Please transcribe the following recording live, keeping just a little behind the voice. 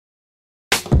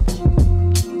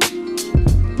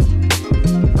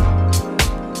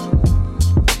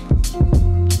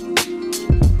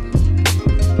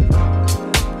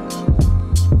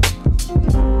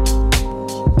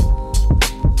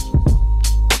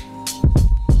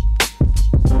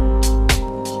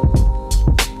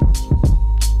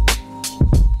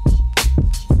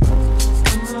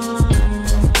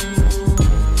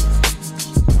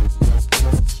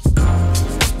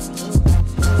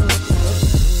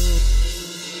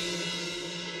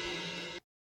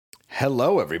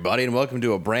Hello, everybody, and welcome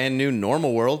to a brand new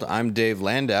Normal World. I'm Dave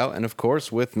Landau, and of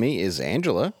course, with me is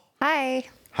Angela. Hi.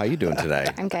 How you doing today?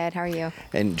 I'm good. How are you?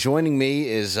 And joining me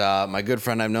is my good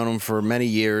friend. I've known him for many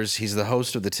years. He's the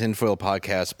host of the Tinfoil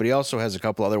Podcast, but he also has a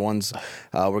couple other ones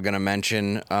we're going to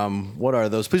mention. What are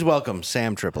those? Please welcome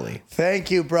Sam Tripoli.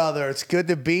 Thank you, brother. It's good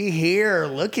to be here.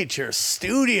 Look at your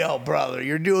studio, brother.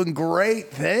 You're doing great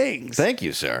things. Thank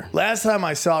you, sir. Last time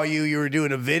I saw you, you were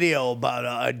doing a video about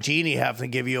a genie having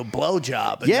to give you a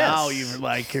blowjob. And Yes. now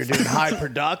you're doing high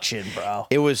production, bro.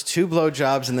 It was 2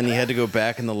 blowjobs, and then he had to go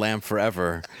back in the lamp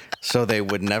forever, so they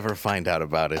would never find out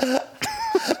about it.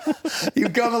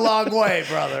 You've come a long way,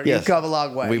 brother. Yes. You've come a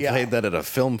long way. We played that at a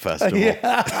film festival.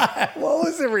 Yeah. What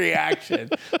was the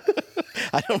reaction?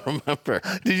 I don't remember.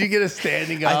 Did you get a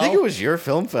standing O? I think it was your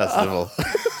film festival.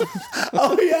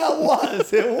 Oh, yeah, it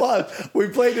was. It was. We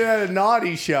played it at a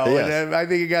naughty show, Yes. and I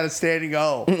think it got a standing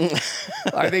O.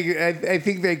 I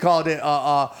think they called it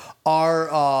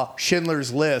our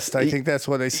Schindler's List. I think that's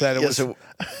what they said. It was.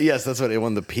 Yes, that's what it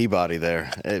won, the Peabody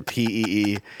there.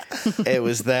 P-E-E. It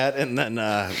was that, and then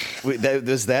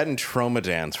there's that and Trauma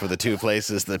Dance were the 2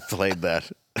 places that played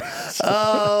that.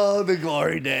 Oh, the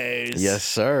glory days. Yes,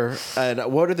 sir. And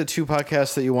what are the 2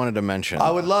 podcasts that you wanted to mention? I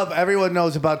would love, everyone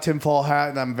knows about Tinfoil Hat,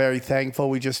 and I'm very thankful.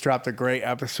 We just dropped a great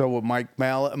episode with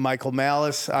Michael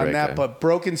Malice on Great that. guy. But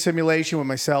Broken Simulation with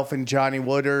myself and Johnny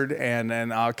Woodard, and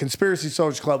Conspiracy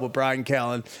Social Club with Brian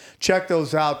Callen. Check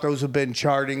those out. Those have been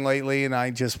charting lately, and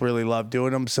I just really love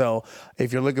doing them. So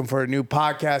if you're looking for a new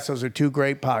podcast, those are 2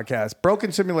 great podcasts.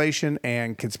 Broken Simulation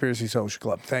and Conspiracy Social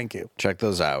Club. Thank you. Check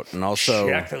those out. And also,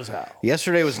 Check those out.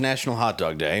 yesterday was National Hot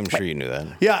Dog Day. I'm sure you knew that.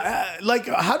 Yeah,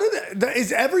 how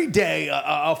is every day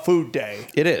a food day?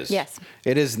 It is. Yes.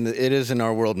 It is. It is in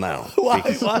our world now. Why?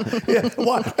 Yeah,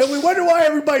 why? And we wonder why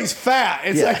everybody's fat.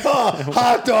 It's like,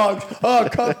 hot dogs,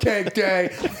 cupcake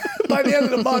day. By the end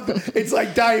of the month, it's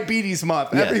like diabetes month.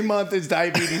 Yeah. Every month is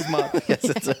diabetes month. Yes,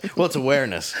 it's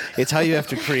awareness. It's how you have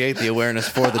to create the awareness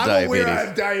for the I'm diabetes. aware I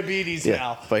have diabetes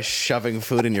now. By shoving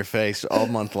food in your face all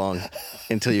month long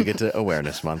until you get to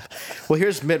Awareness Month. Well,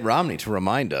 here's Mitt Romney to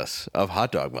remind us of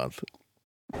Hot Dog Month.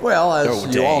 Well, as Oh,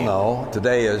 you day. all know,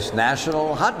 today is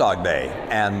National Hot Dog Day.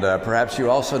 And perhaps you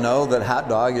also know that hot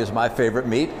dog is my favorite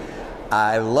meat.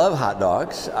 I love hot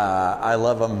dogs. I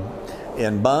love them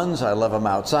in buns. I love them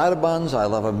outside of buns. I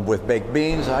love them with baked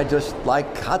beans. I just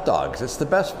like hot dogs. It's the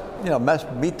best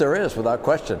meat there is, without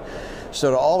question.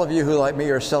 So to all of you who, like me,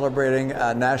 are celebrating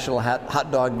National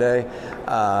Hot Dog Day,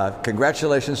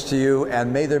 congratulations to you,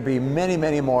 and may there be many,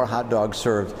 many more hot dogs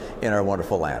served in our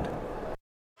wonderful land.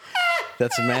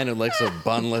 That's a man who likes a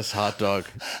bunless hot dog.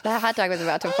 That hot dog was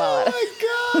about to fall out.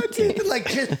 Oh my God, dude.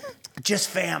 Like, just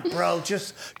vamp, bro.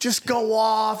 Just go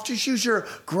off. Just use your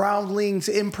groundlings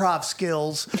improv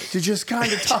skills to just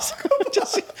kind of talk.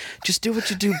 Just do what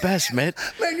you do best, Mitt.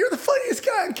 Man, you're the funniest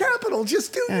guy on Capitol.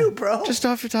 Just do you, bro. Just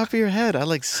off the top of your head. I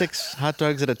like 6 hot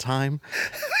dogs at a time.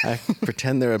 I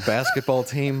pretend they're a basketball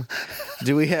team.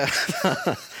 Do we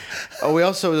have... Oh, we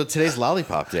also, today's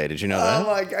Lollipop Day. Did you know that? Oh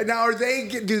my God! Now,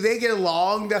 do they get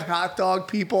along, the hot dog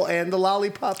people and the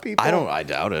lollipop people? I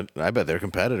doubt it. I bet they're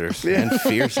competitors and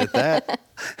fierce at that.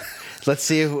 Let's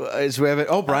see who we have it.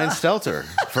 Oh, Brian Stelter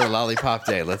for Lollipop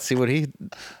Day. Let's see what he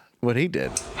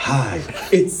did. Hi,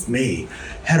 it's me,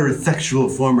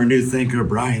 heterosexual former news anchor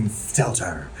Brian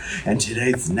Stelter, and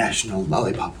today's National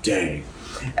Lollipop Day.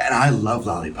 And I love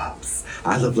lollipops.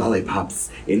 I love lollipops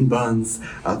in buns,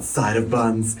 outside of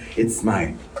buns. It's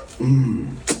my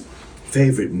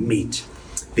favorite meat.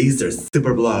 These are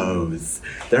super blows.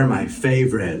 They're my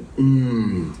favorite.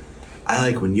 I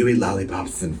like when you eat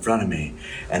lollipops in front of me,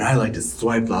 and I like to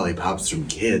swipe lollipops from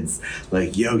kids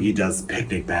like Yogi does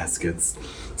picnic baskets.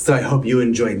 So I hope you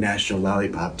enjoy National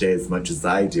Lollipop Day as much as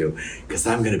I do, because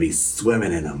I'm going to be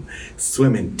swimming in them,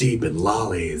 swimming deep in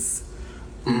lollies.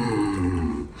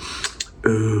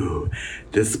 Ooh,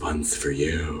 this one's for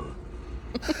you.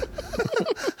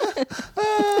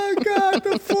 Oh God,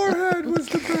 the forehead was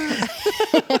the best.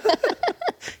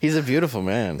 He's a beautiful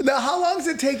man. Now, how long does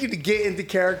it take you to get into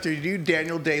character? Do you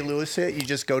Daniel Day-Lewis it? You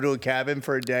just go to a cabin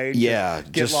for a day? And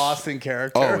get just lost in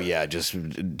character? Oh yeah, just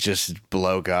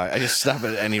blow guy. I just stop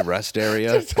at any rest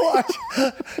area. Just watch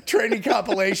training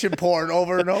compilation porn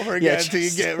over and over again until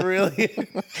you get really...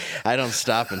 I don't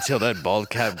stop until that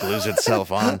bald cap glues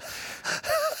itself on.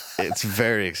 It's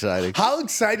very exciting. How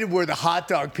excited were the hot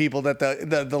dog people that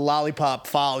the lollipop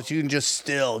follows? You can just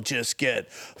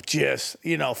get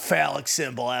phallic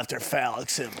symbol after phallic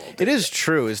symbol. It is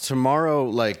true. Is tomorrow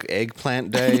like eggplant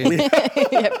day?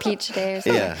 Yeah, peach day or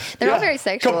something. Yeah. They're all very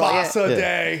sexual. Kielbasa Yeah.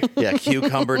 day. Yeah,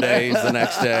 cucumber days the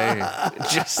next day.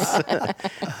 Just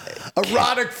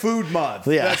Erotic Food Month.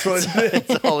 Yeah, That's what it is.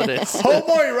 that's all it is.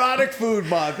 Homoerotic Food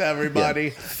Month, everybody. Yeah.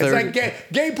 It's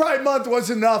like Gay Pride Month was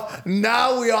enough.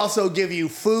 Now we also give you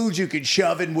food you can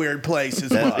shove in weird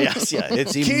places. Yes, yeah.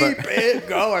 It's Keep it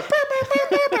going.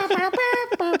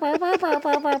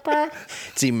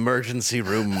 It's Emergency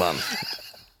Room Month.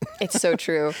 It's so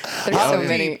true. There's How so deep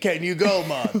many. can you go,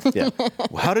 month? Yeah.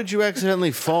 How did you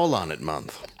accidentally fall on it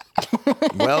month?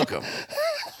 Welcome.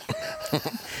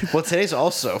 Well, today's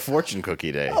also Fortune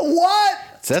Cookie Day. What?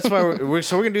 So that's why we're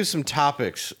gonna do some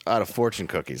topics out of fortune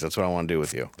cookies. That's what I want to do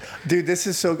with you. Dude, this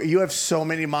is so. You have so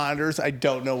many monitors. I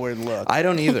don't know where to look. I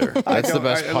don't either. That's the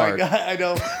best part. I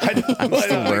don't. I'm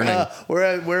still learning.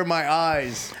 Where are my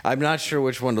eyes? I'm not sure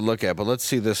which one to look at, but let's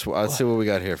see this. Let's see what we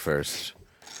got here first.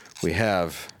 We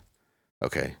have,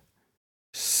 okay,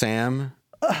 Sam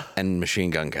and Machine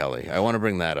Gun Kelly. I want to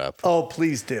bring that up. Oh,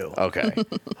 please do. Okay.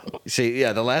 See,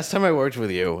 yeah, the last time I worked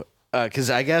with you, because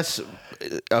I guess,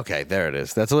 okay, there it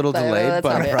is. That's a little delayed, that's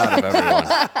but not I'm it. proud of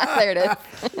everyone. There it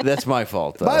is. That's my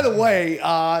fault, though. By the way,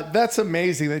 that's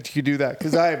amazing that you could do that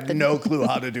because I have no clue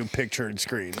how to do picture and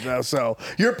screen. So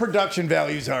your production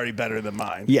value is already better than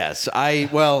mine. Yes, I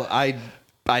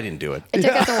didn't do it. It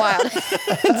took us a while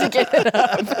to get it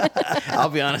up. I'll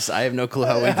be honest, I have no clue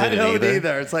how we did I it don't either.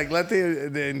 either. It's like let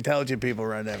the intelligent people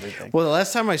run everything. Well, the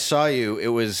last time I saw you,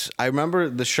 I remember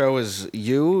the show was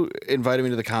you invited me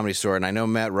to the Comedy Store, and I know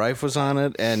Matt Rife was on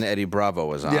it, and Eddie Bravo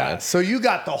was on Yeah. it. So you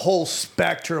got the whole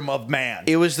spectrum of man.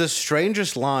 It was the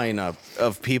strangest lineup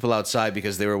of people outside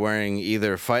because they were wearing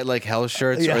either Fight Like Hell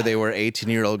shirts Yeah. or they were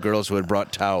 18-year-old girls who had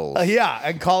brought towels. Yeah,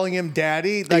 and calling him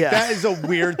daddy, like Yeah. that is a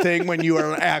weird thing when you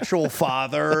are an actual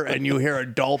father and you hear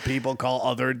adult people call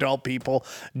other adult people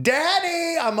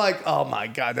daddy. I'm like, oh my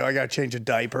god, do I got to change a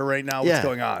diaper right now? What's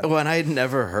going on? Well, and I had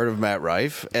never heard of Matt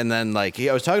Rife, and then I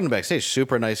was talking to him backstage,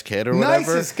 super nice kid or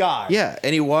whatever. Nicest guy. Yeah,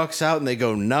 and he walks out and they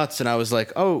go nuts, and I was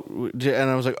like, oh,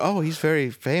 he's very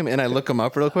famous, and I look him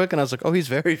up real quick, and I was like, oh, he's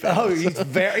very famous. Oh,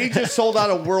 he just sold out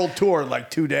a world tour in like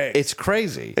 2 days. It's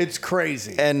crazy. It's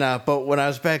crazy. And but when I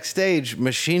was backstage,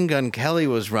 Machine Gun Kelly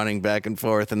was running back and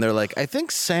forth, and they're like, I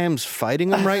think Sam's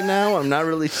fighting him right now. I'm not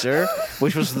really sure,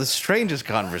 which was the strangest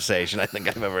conversation I think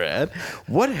I've ever had.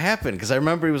 What happened? Because I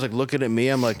remember he was like looking at me.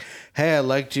 I'm like, hey, I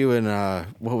liked you in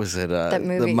what was it? That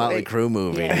movie, the Motley right? Crue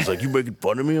movie. Yeah. And he's like, you making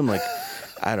fun of me? I'm like,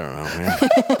 I don't know, man.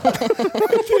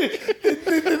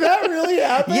 Did that really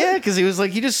happen? Yeah, because he was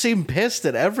like, he just seemed pissed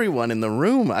at everyone in the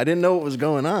room. I didn't know what was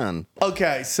going on.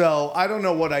 Okay, so I don't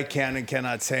know what I can and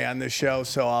cannot say on this show,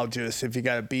 so I'll just, if you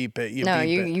got to beep it, you No,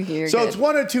 beep it. you're So good. it's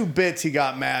one or two bits he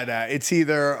got mad at. It's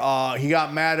either he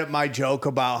got mad at my joke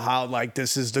about how like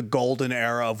this is the golden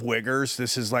era of wiggers.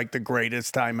 This is like the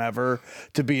greatest time ever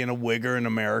to be in a wigger in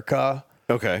America.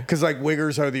 Okay. Because like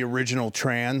wiggers are the original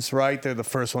trans, right? They're the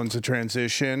first ones to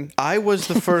transition. I was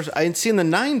the first. I had seen the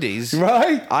 90s.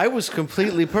 Right? I was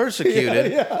completely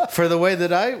persecuted for the way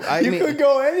that I You mean, could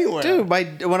go anywhere. dude,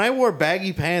 when I wore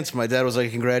baggy pants, my dad was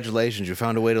like, "Congratulations, you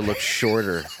found a way to look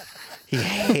shorter." I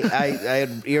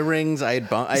had earrings. I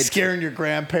had Scaring your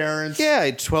grandparents. yeah, I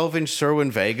had 12-inch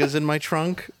Sherwin Vegas in my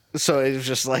trunk. So it was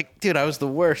just like, dude, I was the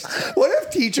worst. What if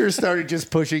teachers started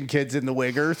just pushing kids in the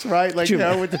wiggers, right? Like,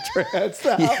 with the trans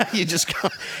stuff. Yeah, you just go.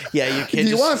 Yeah, your kid. Do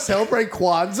you want to celebrate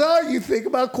Kwanzaa? You think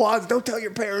about Kwanzaa. Don't tell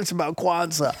your parents about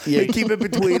Kwanzaa. Yeah. Keep it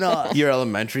between us. Your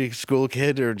elementary school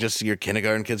kid or just your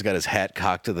kindergarten kid's got his hat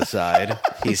cocked to the side.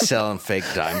 He's selling fake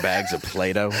dime bags of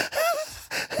Play-Doh.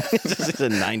 He's a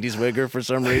 90s wigger for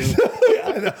some reason.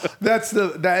 I know.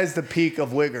 That is the peak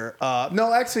of wigger.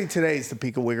 No, actually today's the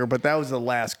peak of wigger, but that was the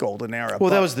last golden era. Well,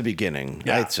 that was the beginning,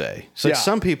 Yeah. I'd say. So like, Yeah.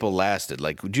 some people lasted.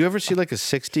 Like, do you ever see like a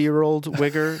 60-year-old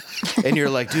wigger, and you're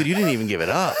like, dude, you didn't even give it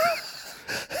up.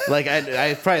 Like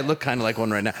I probably look kind of like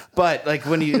one right now, but like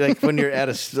when you're at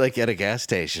a gas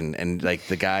station and like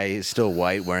the guy is still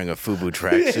white wearing a FUBU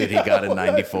tracksuit he got in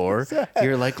 '94,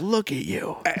 you're like, look at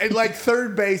you. And like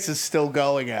third base is still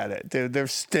going at it, dude. They're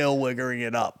still wiggering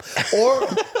it up. Or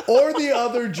the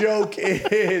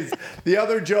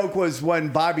other joke was when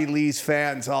Bobby Lee's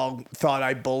fans all thought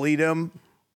I bullied him,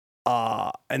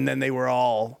 and then they were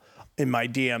all in my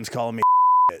DMs calling me.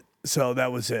 So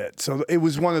that was it. So it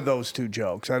was one of those two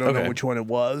jokes. I don't know which one it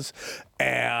was.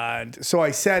 And so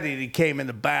I said it. He came in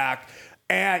the back.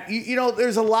 And, you know,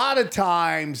 there's a lot of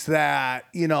times that,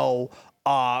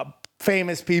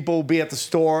 famous people will be at the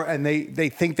store and they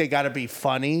think they got to be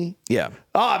funny. Yeah.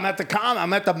 Oh, I'm at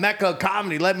the Mecca of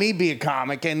comedy. Let me be a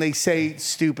comic. And they say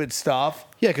stupid stuff.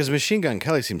 Yeah, because Machine Gun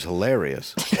Kelly seems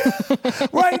hilarious.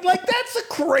 Right? Like, that's the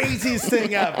craziest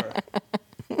thing ever.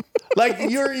 Like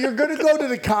you're gonna go to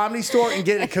the Comedy Store and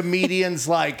get a comedian's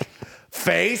like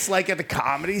face, like at the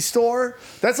Comedy Store.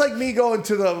 That's like me going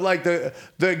to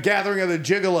the gathering of the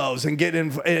Gigolos and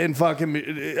getting in fucking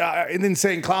an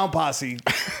insane clown posse.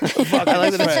 I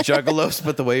like that it's Juggalos,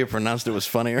 but the way you pronounced it was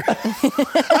funnier. I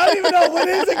don't even know what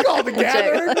is it called. The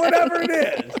gathering, whatever it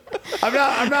is. I'm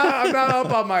not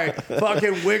up on my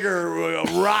fucking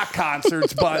Wigger rock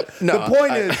concerts, but the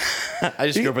point is, I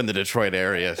just grew up in the Detroit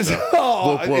area.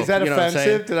 So. Is that you know what I'm offensive?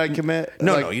 saying? Did I commit?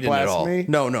 No, like, no, you didn't at all. blasphemy?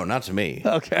 No, not to me.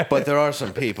 Okay. But there are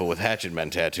some people with hatchet men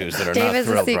tattoos that are Dave not is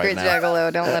a thrilled secret right now.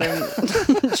 juggalo. Don't let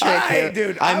him trick Hey, you.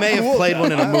 dude, I I'm may cool have played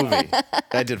with one in that. a movie.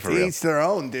 I did for To real. each their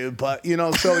own, dude. But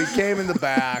so he came in the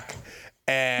back,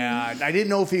 and I didn't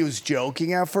know if he was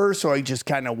joking at first, so I just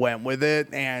kind of went with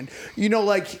it. And you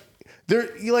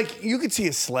could see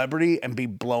a celebrity and be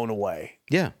blown away.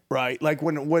 Yeah. Right? Like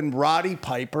when Roddy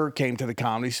Piper came to the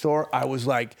Comedy Store, I was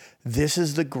like, this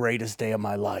is the greatest day of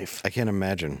my life. I can't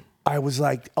imagine. I was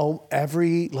like, oh,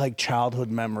 every childhood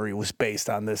memory was based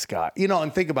on this guy.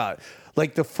 And think about it.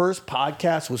 Like the first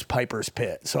podcast was Piper's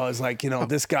Pit. So I was like,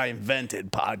 this guy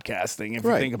invented podcasting, if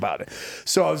you think about it.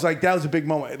 So I was like, that was a big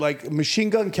moment. Like Machine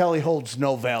Gun Kelly holds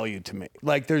no value to me.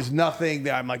 Like there's nothing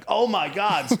that I'm like, oh my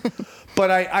God. But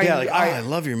I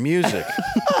love your music.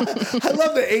 I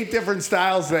love the 8 different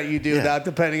styles that you do now,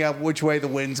 depending on which way the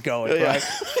wind's going, right?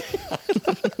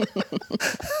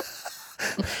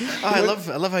 I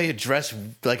love how you dress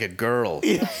like a girl.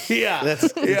 Yeah.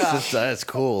 That's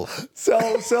cool.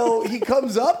 So he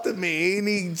comes up to me and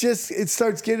it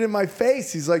starts getting in my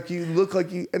face. He's like, you look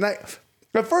like you, and at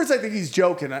first I think he's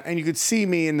joking, and you could see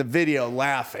me in the video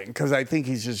laughing because I think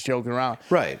he's just joking around.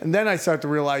 Right. And then I start to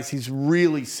realize he's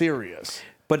really serious.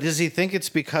 But does he think it's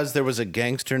because there was a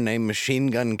gangster named Machine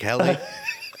Gun Kelly?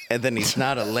 And then he's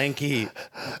not a lanky.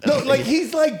 No,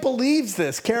 he's believes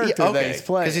this character that he's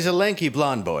playing. Because he's a lanky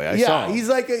blonde boy. I saw him. He's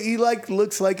he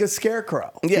looks like a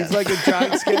scarecrow. Yeah. He's like a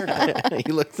giant scarecrow.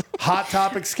 He looks. Hot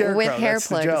Topic scarecrow. With hair That's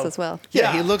the plugs joke. as well.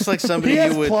 Yeah, he looks like somebody He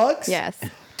has you would. plugs? Yes.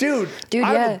 Dude,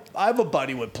 yeah. I have a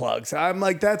buddy with plugs. I'm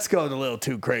like, that's going a little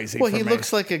too crazy. Well, for he me.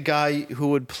 looks like a guy who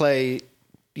would play,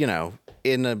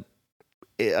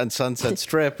 on Sunset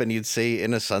Strip, and you'd see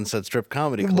in a Sunset Strip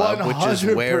comedy club, which is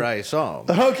 100%. where I saw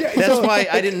him. Okay, That's so- why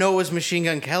I didn't know it was Machine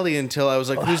Gun Kelly until I was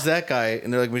like, "Who's that guy?"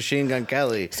 And they're like, "Machine Gun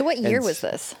Kelly." So what year And was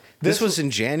this? This was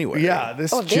in January. Yeah,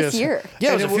 this year.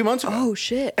 Yeah, it was and a few months ago. Oh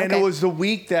shit. And Okay. it was the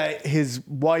week that his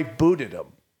wife booted him.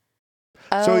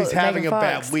 Oh, So he's having Megan a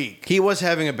Fox. bad week. He was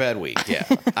having a bad week. Yeah,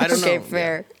 I don't Okay, know.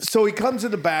 fair. So he comes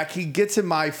in the back. He gets in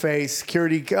my face.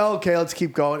 Security. Oh, okay, let's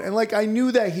keep going. And I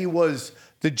knew that he was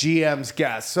the GM's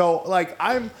guest. So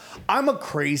I'm a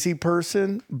crazy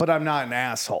person, but I'm not an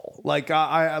asshole.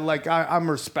 I'm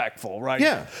respectful, right?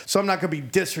 Yeah. So I'm not gonna be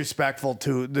disrespectful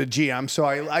to the GM. So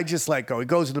I just let go. He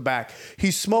goes in the back.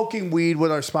 He's smoking weed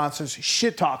with our sponsors,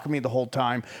 shit talking me the whole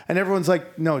time, and everyone's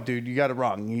like, "No, dude, you got it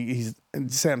wrong.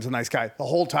 And Sam's a nice guy." The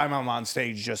whole time I'm on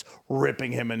stage just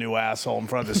ripping him a new asshole in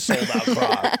front of this sold out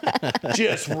crowd.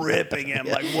 Just ripping him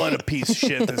like what a piece of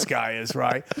shit this guy is,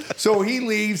 right? So he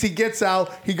leaves, he gets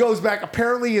out, he goes back.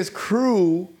 Apparently his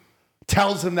crew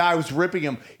tells him that I was ripping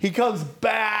him. He comes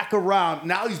back around.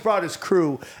 Now he's brought his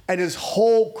crew, and his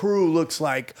whole crew looks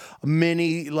like a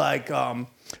mini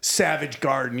Savage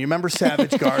Garden. You remember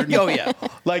Savage Garden? Oh, yeah.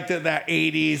 Like that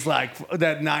 80s,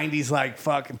 that 90s,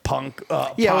 fucking punk. Yeah,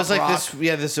 it punk was like rock.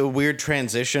 this a weird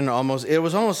transition almost. It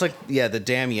was almost like, the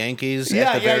damn Yankees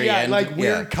Yeah, at the very end. like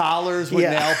weird collars with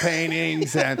nail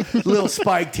paintings and little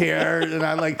spiked hair. And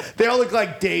I'm like, they all look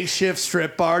like day shift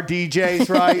strip bar DJs,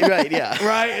 right? Right, yeah.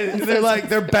 Right? And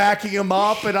they're backing him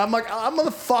up. And I'm like, I'm going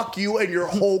to fuck you and your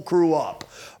whole crew up.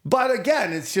 But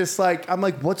again, it's just I'm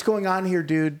like, what's going on here,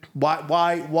 dude?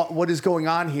 What is going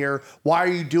on here? Why are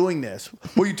you doing this?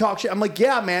 Will you talk shit? I'm like,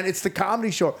 yeah, man, it's the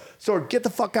Comedy Show. So get the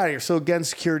fuck out of here. So again,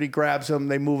 security grabs him.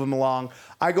 They move him along.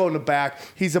 I go in the back.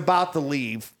 He's about to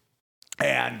leave.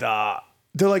 And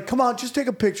they're like, come on, just take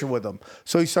a picture with him.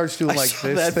 So he starts doing this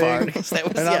saw that thing. part. That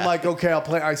was- And I'm like, okay, I'll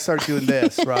play. I start doing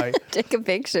this, right? Take a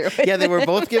picture. Yeah, they were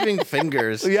both giving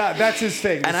fingers. Yeah, that's his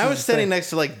thing. And I was standing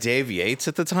next to Dave Yates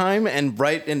at the time, and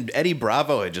Eddie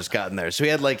Bravo had just gotten there, so he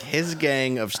had his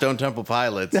gang of Stone Temple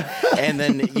Pilots, and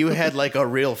then you had a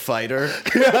real fighter.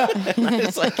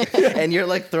 And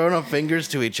you're throwing up fingers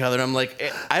to each other. And I'm like,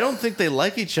 I don't think they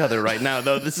like each other right now,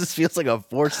 though. This feels like a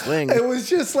forced thing. It was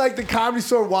just the Comedy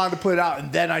Store wanted to put it out,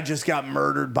 and then I just got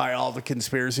murdered by all the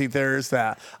conspiracy theorists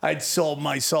that I'd sold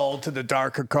my soul to the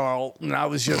darker Carl, and I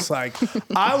was just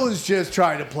I was just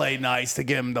trying to play nice to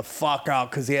get him the fuck out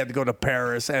because he had to go to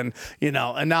Paris, and and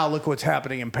now look what's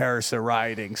happening in Paris. They're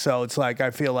rioting, so it's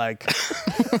I feel like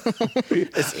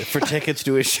For tickets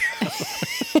to his show.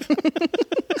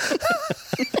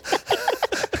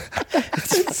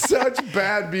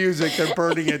 bad music, they're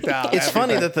burning it down. It's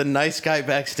funny that the nice guy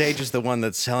backstage is the one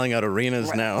that's selling out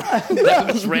arenas now. That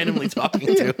I was randomly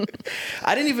talking to.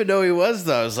 I didn't even know he was,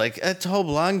 though. I was like, that tall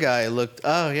blonde guy looked,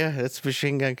 oh, yeah, that's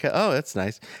Machine Gun Kelly. Oh, that's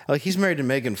nice. Like, he's married to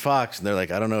Megan Fox, and they're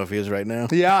like, I don't know if he is right now.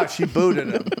 Yeah, she booted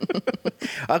him.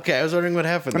 Okay, I was wondering what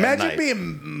happened that Imagine night.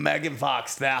 being Megan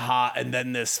Fox that hot, and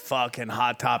then this fucking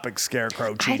Hot Topic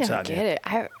scarecrow I cheats don't on get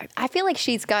you. it. I feel like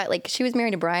she's got like she was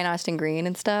married to Brian Austin Green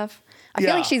and stuff. I feel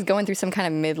Yeah. like she's going through some kind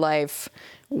of midlife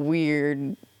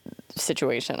weird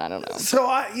situation. I don't know. So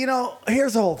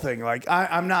here's the whole thing. Like,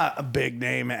 I'm not a big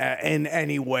name in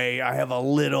any way. I have a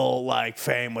little like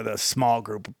fame with a small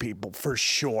group of people for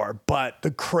sure, but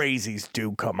the crazies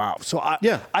do come out. So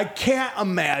I can't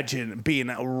imagine being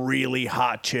a really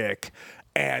hot chick.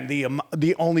 And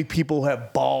the only people who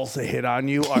have balls to hit on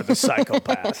you are the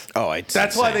psychopaths.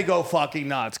 That's why they go fucking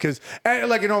nuts. Because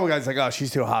like a normal guy's like, oh,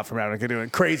 she's too hot for me. I'm not gonna do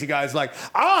it. Crazy guy's like,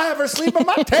 I'll have her sleep in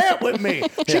my tent with me.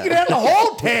 She can have the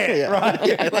whole tent, right?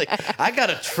 Yeah, like, I got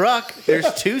a truck.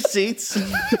 There's 2 seats.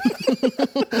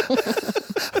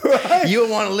 Right? You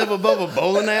want to live above a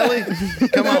bowling alley?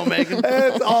 Come on, Megan.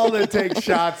 That's all that takes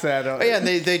shots at him. Oh, yeah, and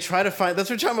they try to find. That's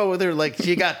what we're talking about. Where they're like,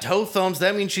 you got toe thumbs.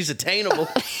 That means she's attainable.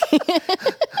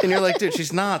 And you're like, dude,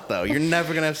 she's not though. You're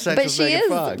never gonna have sex But with she Megan is.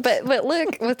 Fox. But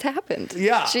look what's happened.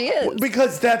 Yeah, she is.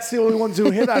 because that's the only ones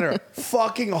who hit on her.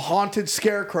 Fucking haunted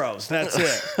scarecrows. That's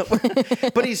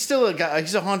it. But he's still a guy.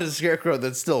 He's a haunted scarecrow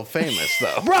that's still famous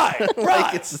though. Right.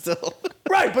 Like it's still.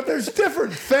 Right, but there's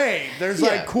different fame. There's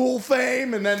like cool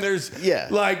fame, and then there's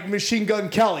like Machine Gun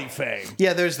Kelly fame.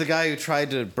 Yeah, there's the guy who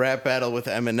tried to rap battle with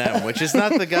Eminem, which is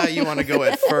not the guy you want to go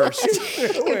at first. You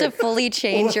have to fully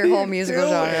change your whole musical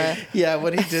genre. Yeah,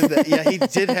 when he did that, he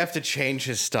did have to change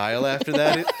his style after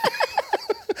that.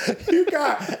 You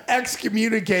got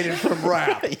excommunicated from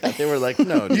rap. Yeah, they were like,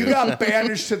 no, dude. You got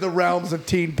banished to the realms of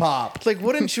teen pop. It's like,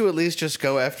 wouldn't you at least just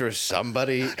go after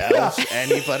somebody else,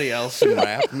 anybody else in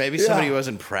rap? Maybe somebody who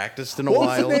hasn't practiced in a What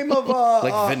while. was the name of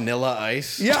like Vanilla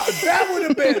Ice? Yeah, that would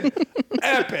have been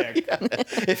epic.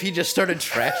 If he just started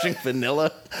trashing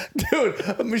Vanilla.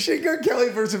 Dude, Machine Gun Kelly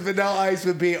versus Vanilla Ice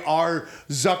would be our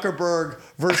Zuckerberg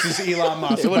versus Elon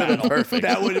Musk. It would have been battle. perfect.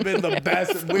 That would have been the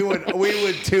best. We would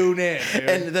tune in.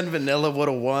 Dude. And then Vanilla would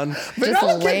have won.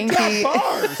 Vanilla can lanky- drop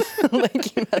bars. Lanky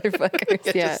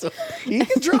motherfuckers. Yeah. He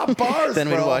can drop bars. Then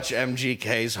we'd bro. watch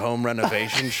MGK's home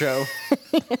renovation show.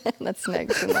 That's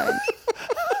next in line.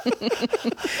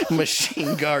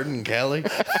 Machine Garden Kelly.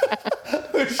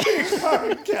 Machine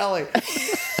Gun Kelly.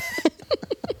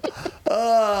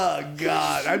 Oh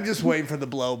God! I'm just waiting for the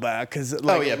blowback because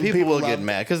People will get love-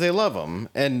 mad because they love him.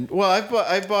 And well, I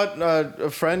bought a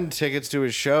friend tickets to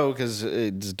his show because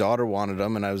his daughter wanted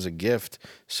them, and I was a gift.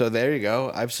 So there you go.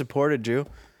 I've supported you,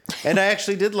 and I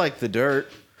actually did like The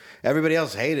Dirt. Everybody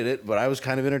else hated it, but I was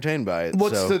kind of entertained by it.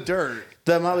 What's so. The Dirt?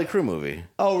 The Motley Crue movie.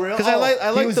 Oh really? Because I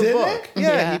like was the in book. it?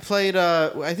 Yeah, he played.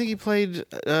 I think he played.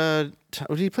 Did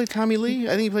he play Tommy Lee?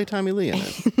 I think he played Tommy Lee in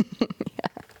it.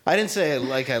 I didn't say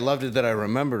I loved it that I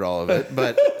remembered all of it,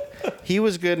 but he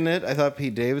was good in it. I thought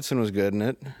Pete Davidson was good in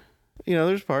it. You know,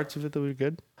 there's parts of it that were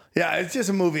good. Yeah, it's just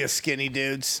a movie of skinny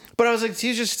dudes. But I was like,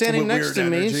 he's just standing With next to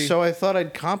weird me, energy. so I thought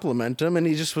I'd compliment him, and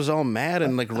he just was all mad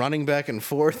and like running back and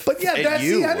forth. But yeah, at that's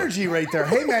you. the energy right there.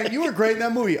 Hey man, you were great in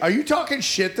that movie. Are you talking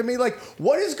shit to me? Like,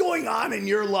 what is going on in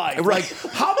your life? Right.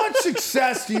 Like, how much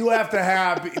success do you have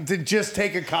to just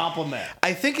take a compliment?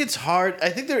 I think it's hard. I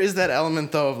think there is that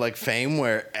element though of like fame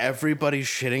where everybody's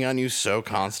shitting on you so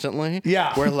constantly.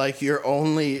 Yeah. Where like your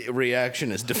only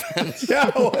reaction is defense.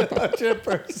 Yeah,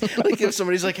 100%. Like if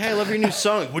somebody's like, "Hey, I love your new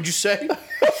song," what'd you say?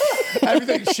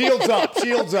 Everything shields up,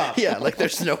 shields up. Yeah, like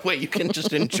there's no way you can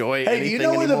just enjoy Hey, anything do you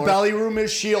know where anymore. the belly room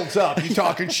is? Shields up. You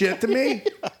talking shit to me?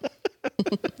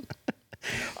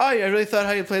 Oh, yeah, I really thought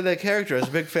how you played that character. I was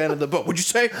a big fan of the book. What'd you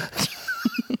say?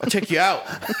 I'll take you out.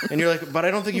 And you're like, but I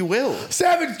don't think you will.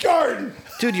 Savage Garden.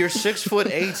 Dude, you're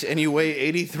 6'8" and you weigh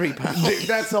 83 pounds. Dude,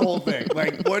 that's the whole thing.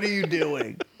 Like, what are you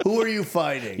doing? Who are you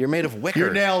fighting? You're made of wicker.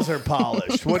 Your nails are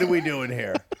polished. What are we doing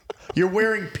here? You're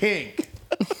wearing pink.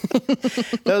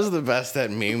 That was the best,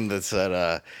 that meme that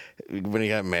said, when he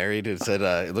got married, it said,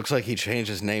 it looks like he changed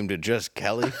his name to just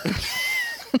Kelly.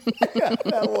 Yeah,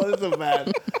 that wasn't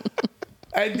bad.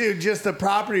 And dude, just the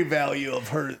property value of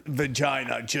her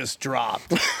vagina just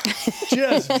dropped.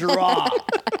 Just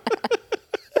dropped.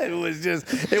 It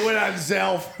went on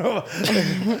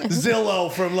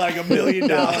Zillow from like $1 million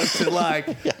to like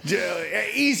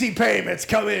easy payments.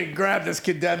 Come in, grab this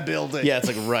condemned building. Yeah, it's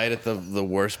like right at the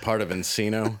worst part of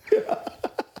Encino.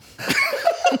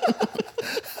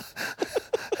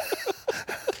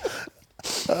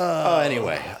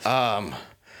 Anyway,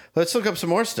 Let's look up some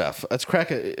more stuff. Let's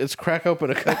crack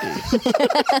open a cookie.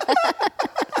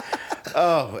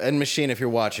 Oh, and Machine, if you're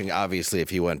watching, obviously,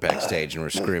 if you went backstage and were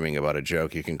screaming about a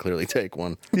joke, you can clearly take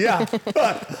one. Yeah,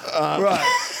 right.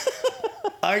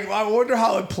 I wonder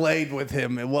how it played with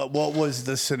him and what was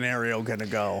the scenario going to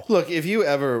go. Look, if you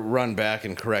ever run back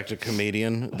and correct a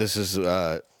comedian, this is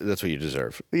that's what you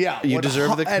deserve. Yeah, you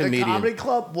deserve the at comedian. At a comedy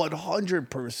club,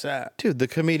 100%. Dude, the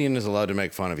comedian is allowed to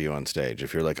make fun of you on stage.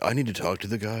 If you're like, I need to talk to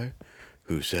the guy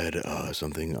who said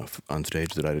something on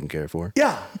stage that I didn't care for.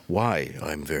 Yeah. Why?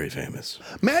 I'm very famous.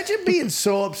 Imagine being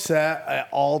so upset at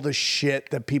all the shit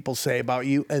that people say about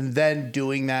you and then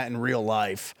doing that in real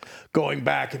life, going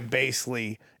back and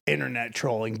basically internet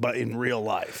trolling, but in real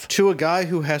life. To a guy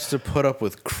who has to put up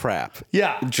with crap.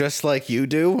 Yeah. Just like you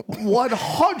do.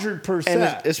 100%.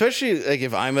 And especially like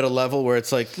if I'm at a level where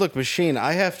it's like, look, Machine,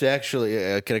 I have to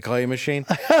actually, can I call you Machine?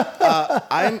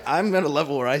 I'm at a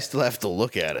level where I still have to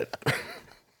look at it.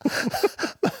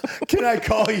 Can I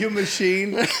call you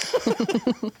Machine?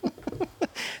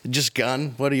 Just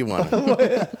Gun? What do you want?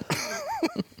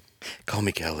 Call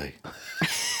me Kelly.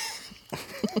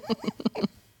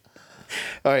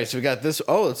 All right, so we got this.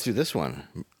 Oh, let's do this one.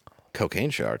 Cocaine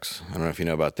sharks. I don't know if you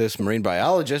know about this. Marine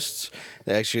biologists,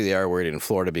 they are worried in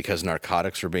Florida because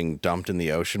narcotics are being dumped in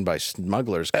the ocean by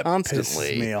smugglers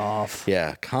constantly. Pisses me off.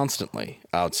 Yeah, constantly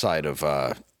outside of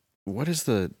what is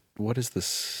the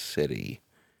city?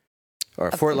 Or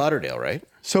Fort Lauderdale, right?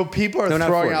 So people are No, not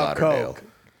throwing Fort out Lauderdale. coke.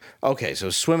 Okay, so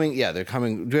swimming, yeah, they're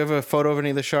coming. Do you have a photo of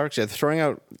any of the sharks? Yeah, they're throwing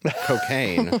out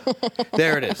cocaine.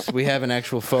 There it is. We have an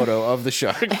actual photo of the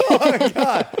shark. Oh my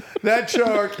God. That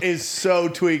shark is so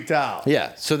tweaked out.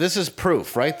 Yeah, so this is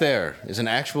proof. Right there is an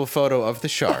actual photo of the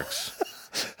sharks.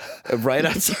 Right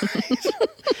outside.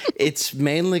 It's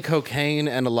mainly cocaine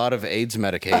and a lot of AIDS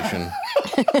medication.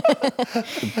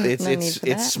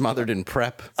 It's smothered in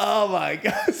prep. Oh my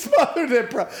God. Smothered in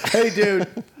Hey, dude.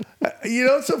 You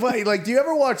know what's so funny? Like, do you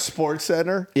ever watch Sports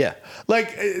Center? Yeah.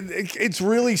 Like, it's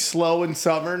really slow in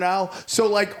summer now. So,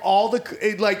 like,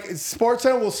 Sports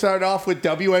Center will start off with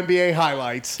WNBA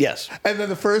highlights. Yes. And then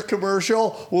the first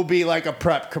commercial will be like a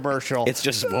prep commercial. It's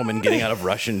just a woman getting out of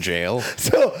Russian jail.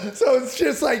 So it's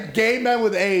just like gay men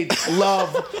with AIDS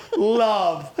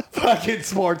love fucking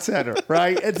Sports Center,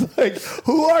 right? It's like,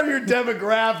 who are your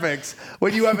demographics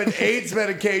when you have an AIDS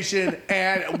medication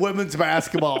and women's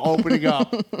basketball opening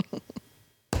up?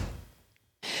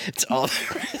 It's all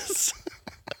there is.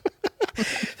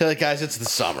 They're like, guys, it's the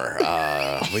summer.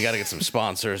 We got to get some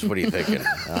sponsors. What are you thinking?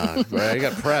 I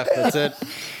got prep. That's it.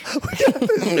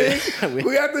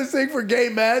 We got this thing for gay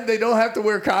men. They don't have to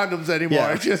wear condoms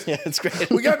anymore. Yeah, it's great.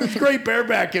 We got this great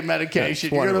barebacking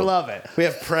medication. You're gonna love it. We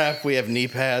have prep. We have knee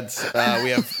pads. We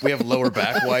have lower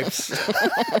back wipes.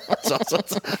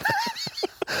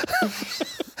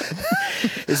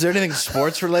 Is there anything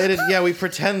sports related? Yeah, we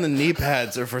pretend the knee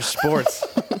pads are for sports.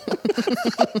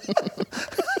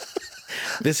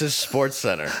 This is Sports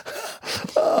Center.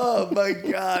 Oh my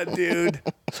God, dude.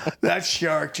 That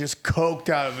shark just coked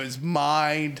out of his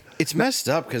mind. It's messed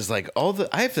up because like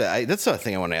that's the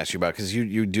thing I want to ask you about because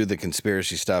you do the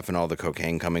conspiracy stuff and all the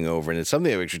cocaine coming over and it's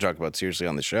something that we should talk about seriously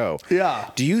on the show. Yeah.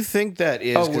 Do you think that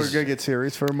is? Oh, we're gonna get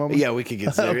serious for a moment. Yeah, we could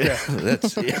get serious.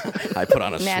 Okay. I put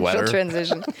on a Natural sweater.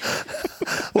 transition.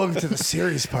 Welcome to the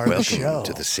serious part of the show.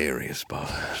 Welcome to the serious part.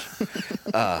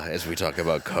 As we talk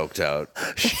about coked out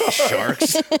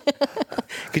sharks.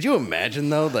 Could you imagine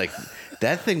though, like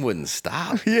that thing wouldn't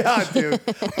stop. Yeah, dude.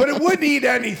 But it wouldn't eat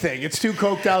anything. It's too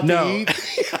coked out to eat.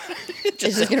 It's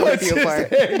just gonna rip you apart.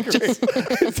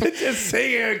 It's just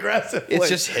singing aggressively. It's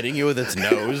just hitting you with its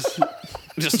nose.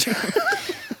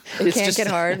 It can't get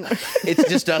hard. It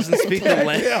just doesn't speak the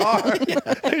language.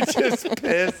 It's just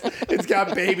pissed. It's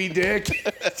got baby dick.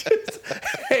 It's just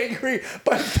angry,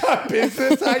 but it's got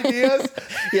business ideas.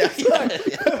 Yeah.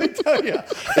 Let me tell you,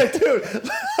 dude,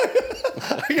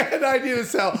 I got an idea to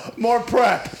sell more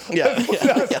prep. Yeah.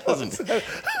 Listen,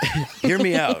 hear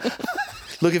me out.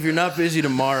 Look, if you're not busy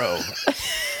tomorrow,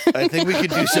 I think we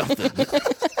could do something.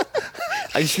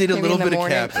 I just need a little bit of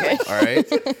capital, all right?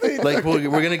 Like, we're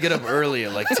going to get up early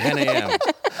at like 10 a.m.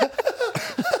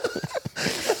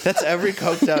 That's every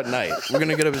coked out night. We're going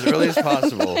to get up as early as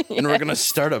possible, and we're going to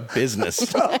start a business.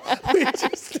 We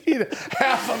just need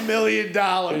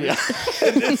 $500,000. Yeah.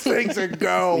 And this thing's a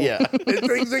go. Yeah. This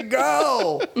thing's a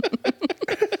go.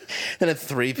 Then at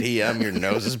 3 p.m., your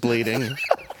nose is bleeding.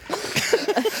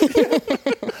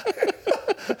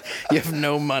 You have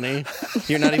no money.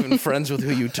 You're not even friends with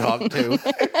who you talk to.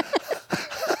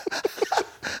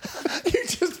 You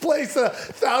just place a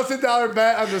 $1,000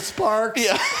 bet on the Sparks.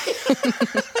 Yeah.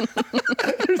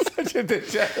 You're such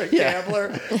degenerate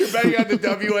gambler. You're betting on the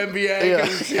WNBA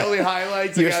because it's the only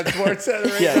highlights they got Sports Center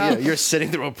right now. Yeah, you're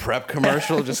sitting through a prep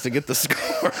commercial just to get the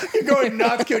score. You're going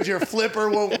nuts because your flipper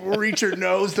won't reach your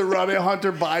nose to rub it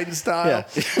Hunter Biden style.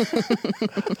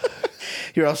 Yeah.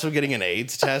 You're also getting an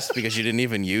AIDS test because you didn't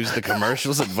even use the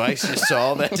commercial's advice you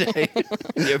saw that day.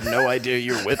 You have no idea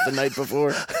you were with the night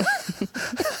before.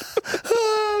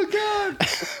 Oh, God.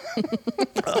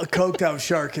 Coked out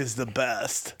shark is the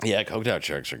best. Yeah, coked out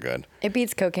sharks are good. It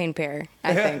beats cocaine pear,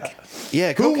 I think.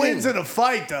 Yeah, Who cocaine. wins in a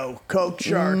fight, though? Coke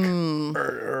shark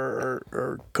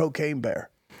or cocaine bear?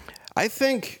 I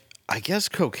guess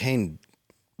cocaine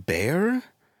bear?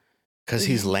 Because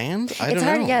he's land? I It's don't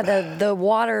hard, know. yeah. The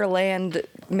water land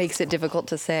makes it difficult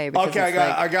to say. Because Okay, it's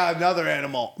I got another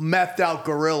animal. Methed out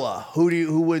gorilla.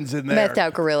 Who wins in there? methed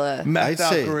out gorilla. Methed I'd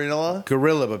out say gorilla.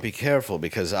 gorilla, but be careful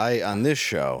because on this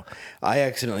show, I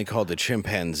accidentally called the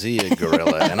chimpanzee a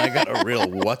gorilla, and I got a real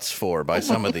what's for by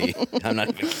some of the. I'm not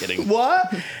even kidding.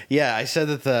 What? Yeah, I said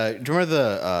that do you remember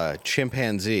the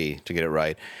chimpanzee, to get it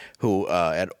right, who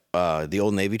at the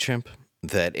Old Navy chimp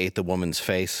that ate the woman's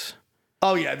face?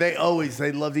 Oh yeah, they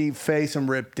love to eat face and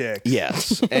rip dicks.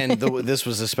 Yes, and this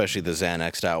was especially the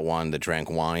Xanaxed out one that drank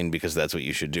wine because that's what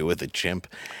you should do with a chimp.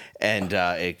 And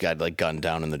it got like gunned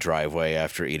down in the driveway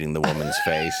after eating the woman's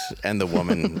face, and the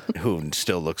woman who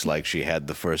still looks like she had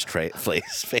the first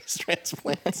face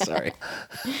transplant. Sorry,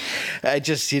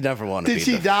 you never want to. Did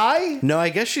she die? No, I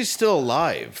guess she's still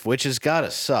alive, which has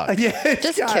gotta suck. Yeah,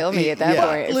 Just kill me at that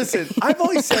point. Listen, I've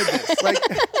always said this. Like,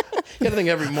 You gotta think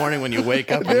every morning when you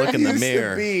wake up and there look in the used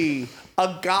mirror. to be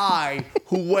a guy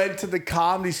who went to the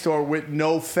Comedy Store with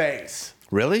no face.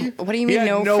 Really? What do you He mean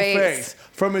had no face?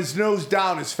 From his nose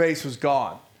down, his face was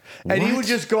gone. And he What? would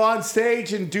just go on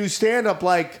stage and do stand-up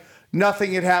like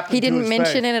nothing had happened. He to didn't his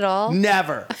mention face. it at all?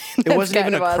 Never. It wasn't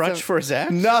even kind a of crutch awesome. for his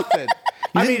act? Nothing.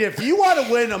 I mean, if you want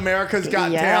to win America's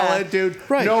Got Yeah. Talent, dude,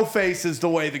 Right. no face is the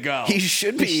way to go. He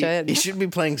should be. should. He should be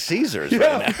playing Caesars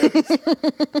Yeah. right now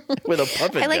with a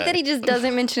puppet. I like guy. that he just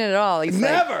doesn't mention it at all. He's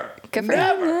Never. good for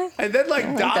Never. him. And then, like,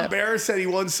 like Don that. Barrett said he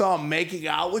once saw him making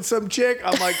out with some chick.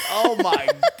 I'm like, oh my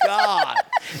God.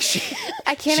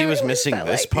 I can't. She was even missing that,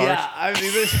 this like, part. Yeah, I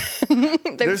mean,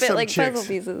 They There's fit some like chicks. puzzle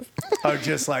pieces. are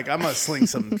just like, I'm going to sling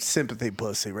some sympathy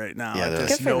pussy right now. Yeah, Like they're-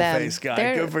 this Good for them. no-face guy.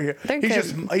 They're- Good for you. they're He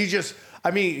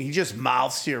good. just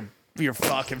mouths to your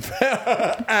fucking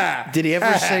Did he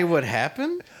ever say what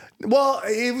happened? Well,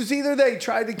 it was either they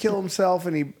tried to kill himself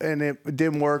and it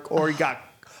didn't work, or he got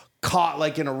caught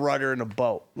like in a rudder in a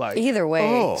boat, like Either way.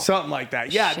 Oh. something like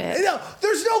that. Yeah, Shit. you know,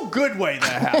 there's no good way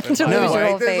that happened. To by the lose your way.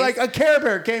 whole There's face. like a Care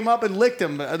Bear came up and licked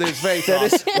him his face. That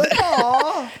is-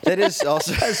 Aw, That is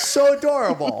also. that's so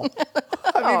adorable.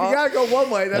 I mean, if you gotta go one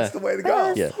way, that's the way to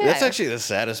go. Yeah, that's actually the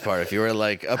saddest part. If you were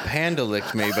like, a panda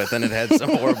licked me, but then it had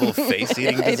some horrible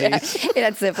face-eating disease. It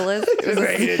had syphilis. It was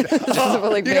Rated.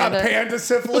 like You got panda. panda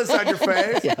syphilis on your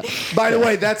face? By the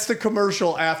way, that's the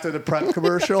commercial after the prep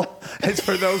commercial. It's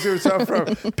for those who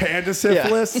suffer from panda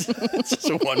syphilis. It's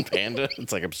just one panda.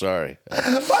 It's like, I'm sorry.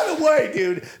 By the way,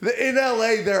 dude, in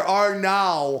LA, there are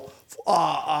now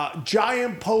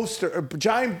giant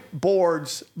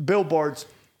billboards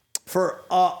for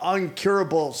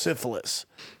uncurable syphilis.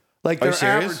 Like Are you they're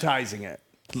serious? advertising it.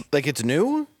 Like it's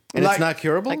new and Like- it's not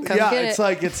curable. Come yeah, get it's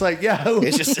it. like yeah.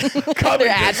 It's just coming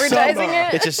They're this advertising summer.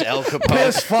 it? it's just Al Piss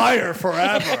Capone. fire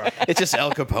forever. It's just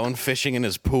Al Capone fishing in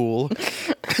his pool.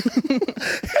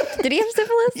 Did he have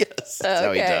syphilis? Yes, that's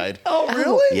how he okay. died. Oh,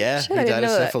 really? Yeah, Shit, I he didn't died of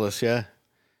know that. syphilis. Yeah.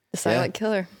 The silent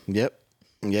killer. Yep.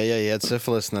 Yeah, he had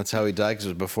syphilis, and that's how he died. Because it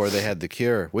was before they had the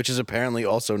cure, which is apparently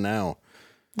also now.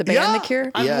 The band Yeah. The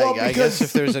Cure? I- Yeah, well, I because- guess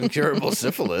if there's incurable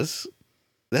syphilis,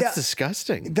 that's Yeah.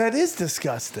 disgusting. That is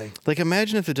disgusting. Like,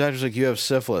 imagine if the doctor's like, "You have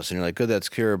syphilis," and you're like, "Good, that's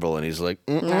curable," and he's like,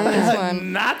 Not this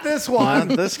one. Not this one.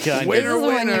 "Not this kind." This is Winner, the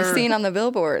one winner. you've seen on the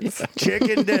billboards.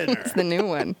 Chicken dinner. It's the new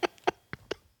one.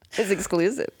 It's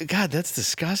exclusive. God, that's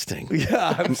disgusting.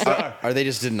 Yeah, I'm sorry. Are they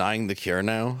just denying the cure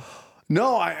now?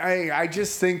 No, I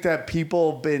just think that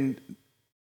people have been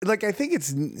like, I think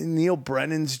it's Neil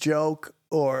Brennan's joke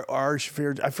or R.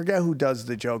 Shafir. I forget who does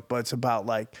the joke, but it's about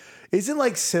like, isn't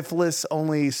like syphilis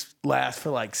only lasts for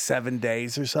like 7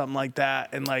 days or something like that?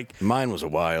 And like, Mine was a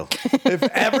while. if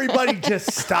everybody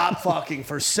just stopped fucking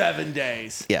for 7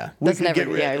 days, Yeah. we That's could never- get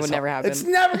rid yeah, of it would this never whole- happen. It's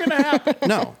never gonna happen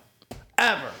No.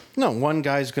 ever. No, one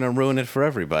guy's going to ruin it for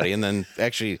everybody, and then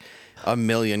actually 1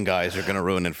 million guys are going to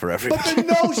ruin it for But everybody.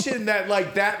 the notion that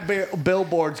like that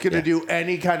billboard's gonna Yeah. do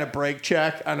any kind of break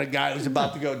check on a guy who's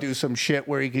about to go do some shit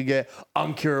where he could get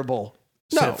uncurable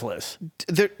syphilis.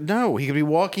 No, he could be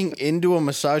walking into a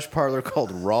massage parlor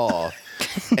called Raw,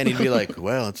 and he'd be like,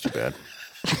 "Well, that's too bad."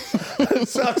 It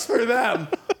sucks for them.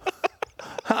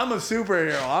 I'm a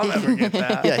superhero. I'll never get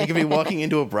that. Yeah, he could be walking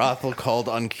into a brothel called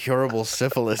Uncurable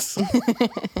Syphilis.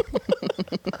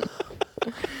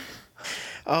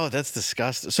 Oh, that's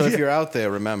disgusting. So if you're out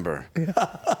there, remember,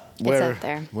 wear out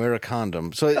there. wear a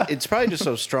condom. So it's probably just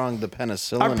so strong, the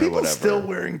penicillin Are or people whatever. still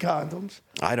wearing condoms?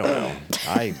 I don't know.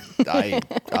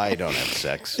 I don't have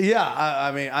sex. Yeah,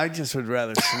 I mean, I just would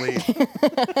rather sleep.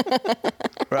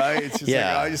 Right? It's just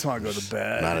Yeah. like, I just want to go to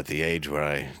bed. Not at the age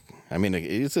where I mean,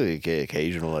 it's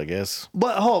occasional, I guess.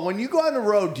 But hold on, when you go on the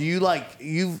road, do you like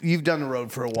you've done the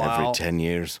road for a while? Every 10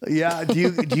 years. Yeah. Do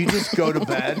you just go to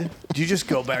bed? Do you just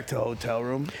go back to the hotel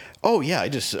room? Oh, yeah.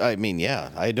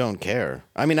 I don't care.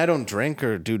 I mean, I don't drink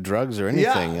or do drugs or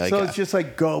anything. Yeah. So it's just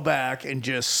like go back and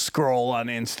just scroll on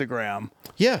Instagram.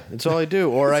 Yeah, it's all I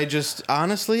do. Or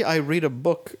honestly, I read a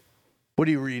book What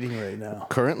are you reading right now?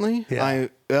 currently. Yeah.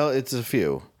 It's a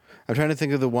few. I'm trying to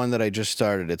think of the one that I just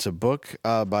started. It's a book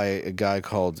by a guy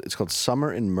called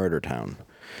Summer in Murdertown.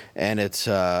 And it's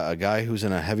a guy who's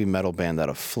in a heavy metal band out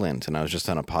of Flint. And I was just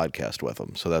on a podcast with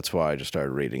him. So that's why I just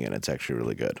started reading it. It's actually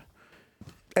really good.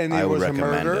 And I it would was a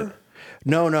recommend murder? it.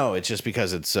 No, it's just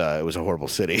because it was a horrible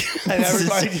city. And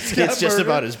everybody just got it's just murdered?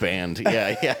 about his band.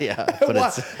 Yeah. But Why,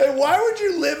 it's and why would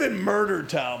you live in Murder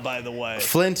Town, by the way?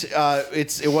 Flint.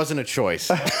 It wasn't a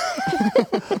choice.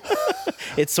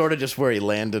 It's sort of just where he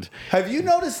landed. Have you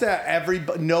noticed that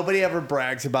nobody ever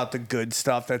brags about the good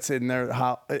stuff that's in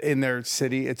their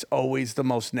city? It's always the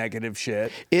most negative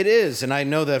shit. It is, and I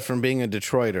know that from being a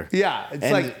Detroiter. Yeah,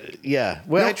 it's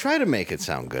Well, No- I try to make it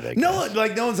sound good. I guess.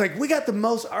 no one's like, we got the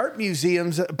most art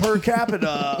museums per capita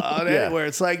on Yeah. anywhere.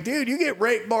 It's like, dude, you get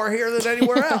raped more here than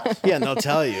anywhere else. Yeah, and they'll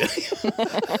tell you.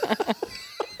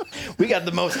 We got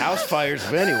the most house fires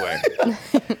of anywhere.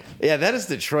 Yeah, that is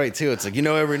Detroit, too. It's like,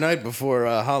 every night before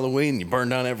Halloween, you burn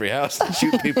down every house and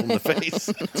shoot people in the face.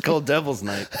 It's called Devil's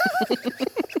Night.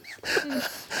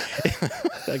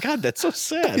 God, that's so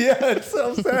sad. Yeah, it's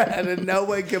so sad, and no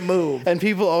one can move. And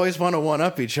people always want to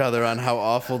one-up each other on how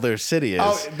awful their city is.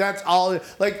 Oh, that's all.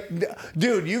 Like,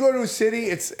 dude, you go to a city,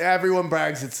 everyone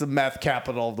brags it's the meth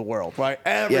capital of the world, right?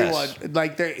 Everyone,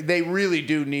 like, they really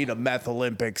do need a meth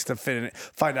Olympics to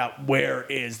find out where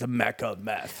is the mecca of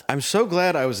meth. I'm so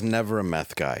glad I was never a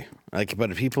meth guy. Like,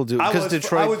 but people do because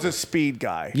Detroit. I was a speed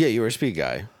guy, Yeah, you were a speed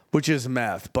guy. which is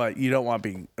meth, but you don't want to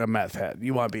be a meth head.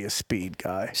 You want to be a speed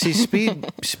guy. See,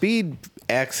 speed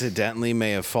accidentally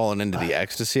may have fallen into the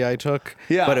ecstasy I took.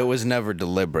 Yeah. But it was never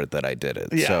deliberate that I did it.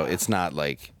 Yeah. So it's not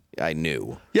like I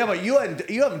knew. Yeah, but you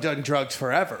haven't done drugs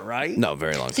forever, right? No,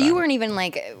 very long time. So you weren't even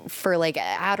like for like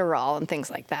Adderall and things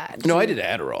like that. No, I did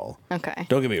Adderall. Okay.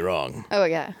 Don't get me wrong. Oh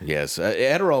yeah. Yes,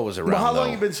 Adderall was around. Well, how long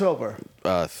though, you been sober?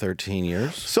 13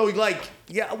 years. So like,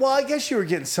 yeah, well, I guess you were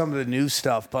getting some of the new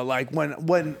stuff, but like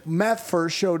when meth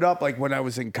first showed up, like when I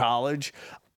was in college,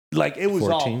 like it was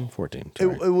 14.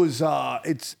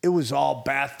 it was all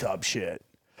bathtub shit.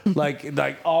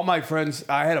 like all my friends,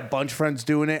 I had a bunch of friends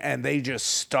doing it, and they just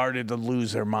started to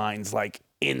lose their minds like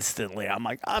instantly. I'm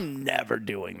like, I'm never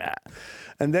doing that.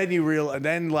 And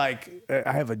then like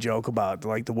I have a joke about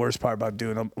like the worst part about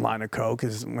doing a line of coke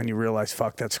is when you realize,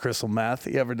 fuck, that's crystal meth.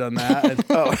 You ever done that?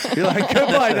 And, you're like,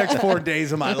 goodbye next 4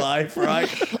 days of my life, right?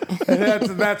 And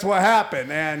that's what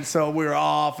happened. And so we were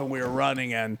off and we were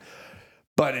running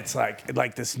but it's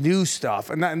like this new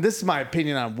stuff. And this is my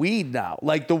opinion on weed now.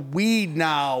 Like the weed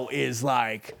now is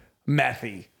like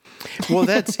methy. Well,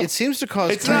 it seems to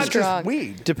cause. It's not drug. just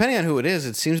weed. Depending on who it is,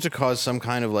 it seems to cause some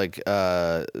kind of like.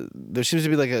 There seems to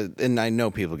be like and I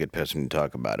know people get pissed when you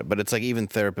talk about it, but it's like even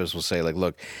therapists will say like,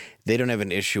 look, they don't have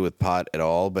an issue with pot at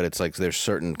all, but it's like there's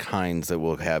certain kinds that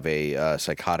will have a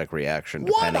psychotic reaction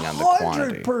depending on the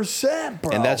quantity. 100%,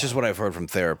 bro. And that's just what I've heard from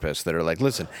therapists that are like,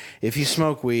 listen, if you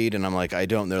smoke weed, and I'm like, I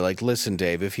don't. They're like, listen,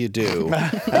 Dave, if you do.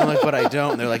 And I'm like, but I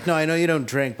don't. And they're like, no, I know you don't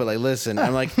drink, but like, listen.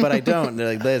 I'm like, but I don't. And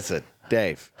they're like, listen,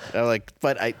 Dave. I'm like,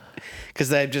 because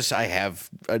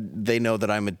they know that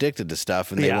I'm addicted to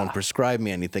stuff, and they won't prescribe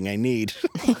me anything I need.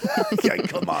 Yeah,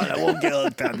 come on, I won't get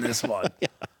hooked on this one. Yeah.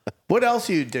 What else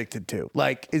are you addicted to?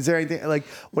 Like, is there anything like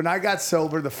when I got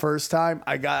sober the first time,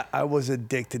 I was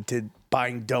addicted to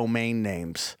buying domain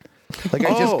names. Like I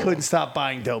just couldn't stop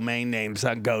buying domain names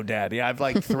on GoDaddy. I have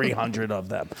like 300 of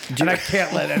them, and I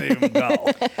can't let any of them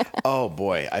go. Oh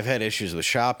boy, I've had issues with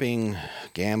shopping,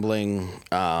 gambling,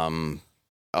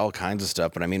 all kinds of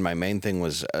stuff. But I mean, my main thing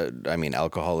was,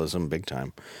 alcoholism, big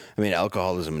time. I mean,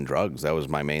 alcoholism and drugs. That was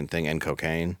my main thing, and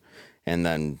cocaine. And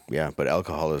then, but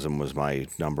alcoholism was my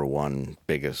number one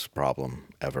biggest problem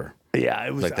ever. Yeah,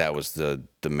 it was Like that was the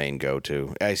main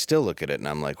go-to. I still look at it and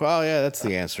I'm like, well, yeah, that's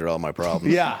the answer to all my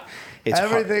problems. Yeah. It's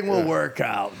Everything will work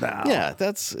out now. Yeah,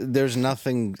 there's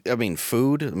nothing. I mean,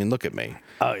 food. I mean, look at me.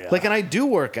 Oh yeah. Like, and I do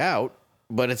work out,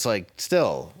 but it's like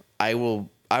still, I will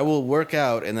work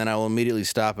out and then I will immediately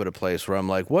stop at a place where I'm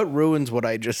like, what ruins what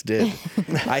I just did?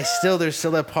 There's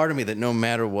still that part of me that no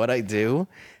matter what I do,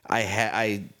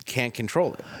 I can't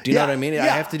control it. Do you know what I mean? Yeah. I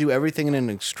have to do everything in an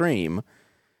extreme.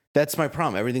 That's my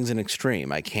problem. Everything's an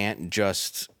extreme. I can't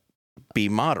just be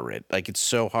moderate. Like, it's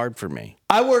so hard for me.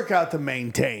 I work out to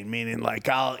maintain, meaning like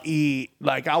I'll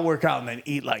work out and then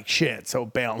eat like shit, so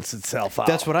it balances itself out.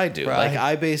 That's what I do. Right? Like,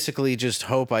 I basically just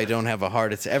hope I don't have a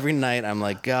heart. It's every night I'm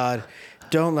like, God,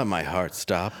 don't let my heart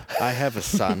stop. I have a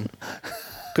son.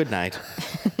 Good night.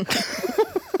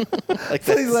 Like,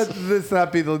 Please let this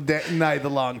not be the night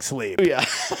of long sleep. Yeah.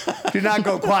 Do not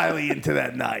go quietly into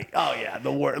that night. Oh yeah,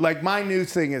 the worst. Like my new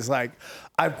thing is like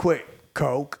I've quit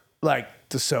Coke, like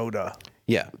the soda.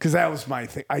 Yeah. Because that was my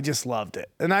thing. I just loved it.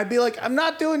 And I'd be like, I'm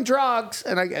not doing drugs.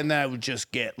 And then I would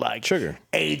just get like Sugar.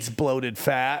 AIDS bloated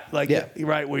fat. Like,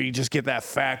 right, where you just get that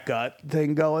fat gut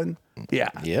thing going. Yeah.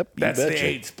 Yep, you That's the betcha.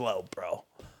 AIDS blow, bro.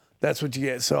 That's what you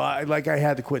get. So I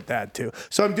had to quit that too.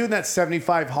 So I'm doing that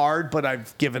 75 hard, but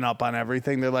I've given up on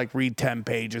everything. They're like, read 10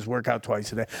 pages, work out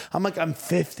twice a day. I'm like, I'm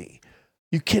 50.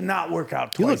 You cannot work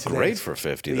out You twice look a day. great for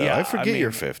 50, though. Yeah, I forget I mean,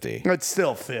 you're 50. It's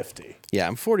still 50. Yeah,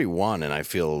 I'm 41, and I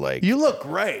feel like... You look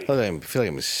great. I feel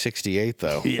like I'm 68,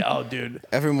 though. Yeah, oh, dude.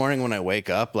 Every morning when I wake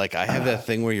up, like, I have that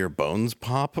thing where your bones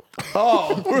pop.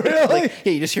 Oh, really?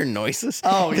 Yeah, you just hear noises.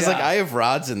 Oh, Because, yeah. like, I have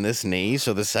rods in this knee,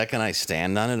 so the second I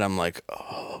stand on it, I'm like,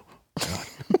 oh, God.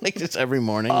 Like, just every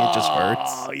morning, it just hurts.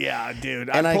 Oh, yeah, dude.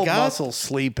 And I I pulled got- muscle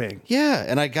sleeping. Yeah,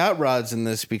 and I got rods in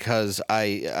this because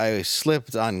I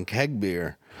slipped on keg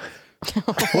beer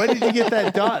When did you get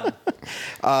that done?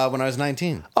 when I was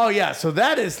 19. Oh, yeah. So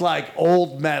that is like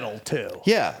old metal, too.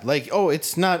 Yeah, like,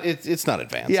 it's not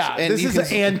advanced. Yeah, and this you is can an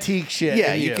see- antique shit.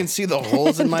 Yeah, in you can see the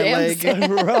holes in my Damn leg.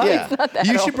 Sam. Right? Yeah.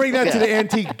 You should bring that to the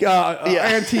antique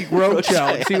antique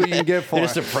roadshow and see what you can get for They're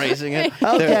it. just appraising it.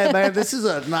 Okay, man, this is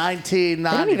a 1995.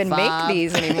 They don't even make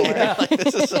these anymore.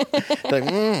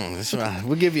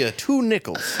 We'll give you 2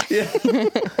 nickels.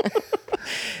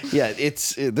 Yeah,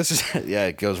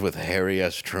 it goes with Harry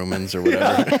S. Truman's or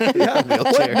whatever. What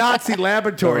Wheelchair. Nazi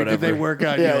laboratory Or did they whatever. work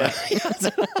on you Yeah,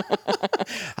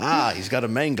 at? He's got a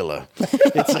mangala.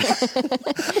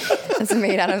 It's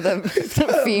made out of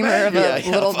the femur of a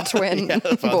little twin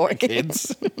boy.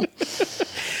 Kids.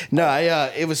 No,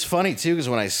 it was funny too because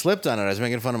when I slipped on it, I was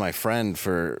making fun of my friend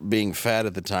for being fat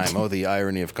at the time. Oh, the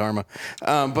irony of karma!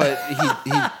 But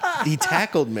he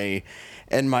tackled me,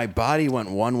 and my body went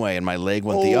one way and my leg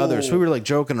went the other. So we were like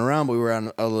joking around, but we were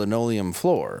on a linoleum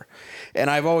floor. And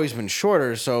I've always been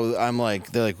shorter, so I'm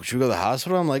like, they're like, should we go to the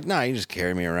hospital? I'm like, nah, you just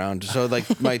carry me around. So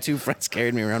like my 2 friends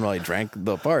carried me around while I drank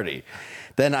the party.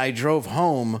 Then I drove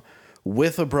home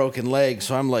with a broken leg,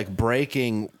 so I'm like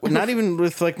breaking, not even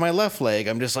with like my left leg.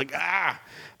 I'm just like,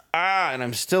 and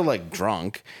I'm still like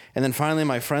drunk. And then finally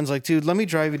my friend's like, dude, let me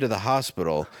drive you to the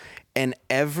hospital. And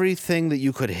everything that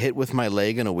you could hit with my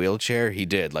leg in a wheelchair, he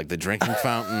did. Like the drinking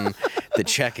fountain, the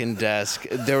check-in desk.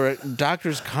 There were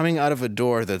doctors coming out of a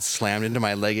door that slammed into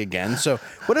my leg again. So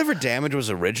whatever damage was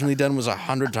originally done was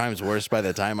 100 times worse by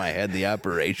the time I had the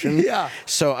operation. Yeah.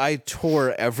 So I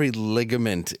tore every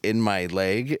ligament in my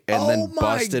leg and Oh then my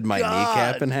busted my God.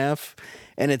 kneecap in half.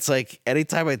 And it's like,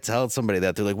 anytime I tell somebody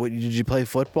that, they're like, what, did you play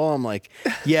football? I'm like,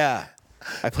 yeah,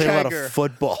 I played a lot Kegger. of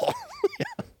football.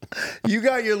 You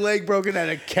got your leg broken at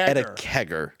a kegger. At a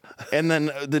kegger. And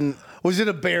then Was it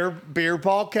a beer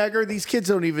ball kegger? These kids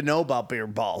don't even know about beer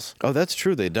balls. oh, that's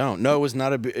true. They don't. No, it was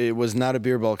not a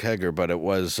beer ball kegger, but it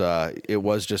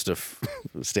was just a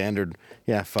standard,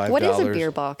 $5. What is a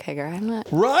beer ball kegger? I'm not.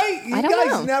 Right? You I don't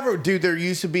guys know. never, dude. There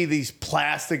used to be these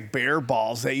plastic beer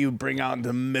balls that you would bring out in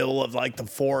the middle of like the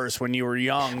forest when you were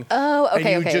young. Oh,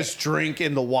 okay, And you okay. just drink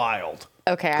in the wild.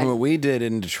 Okay. What we did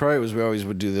in Detroit was we always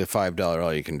would do the $5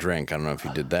 all you can drink. I don't know if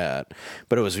you did that,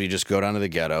 but it was you just go down to the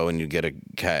ghetto and you get a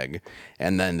keg,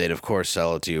 and then they'd of course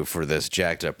sell it to you for this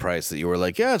jacked up price that you were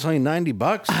like, yeah, it's only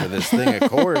 $90 for this thing,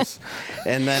 of course.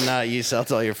 And then you sell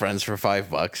to all your friends for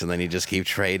 $5, and then you just keep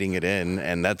trading it in,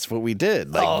 and that's what we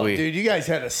did. Like, Dude, you guys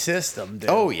had a system,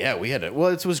 dude. Oh yeah, we had it. Well,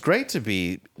 it was great to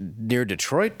be near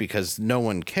Detroit because no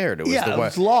one cared. It was Yeah, it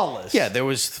was lawless. Yeah, there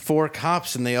was 4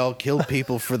 cops and they all killed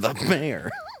people for the mayor.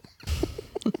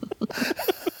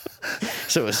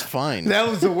 So it was fine. That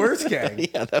was the worst gang.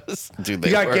 Yeah, that was. Dude, they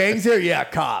You got were. gangs there? Yeah,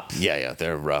 cops. Yeah,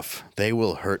 they're rough. They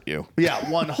will hurt you. Yeah,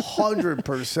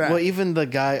 100%. Well, even the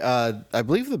guy, I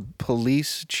believe the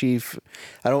police chief.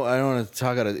 I don't want to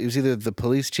talk out. It was either the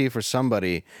police chief or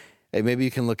somebody. Maybe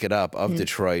you can look it up. Of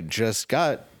Detroit, just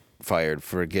got fired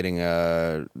for getting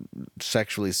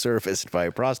sexually serviced by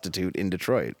a prostitute in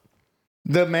Detroit.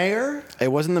 The mayor?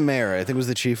 It wasn't the mayor. I think it was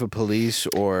the chief of police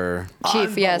or.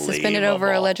 Chief, yeah, suspended over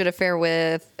Unbelievable. alleged affair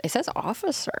with, it says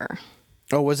officer.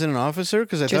 Oh, was it an officer?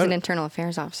 Because I She was thought. an internal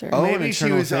affairs officer. Oh, an Maybe she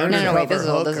internal was affairs. No, wait, this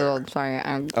undercover is old. hooker.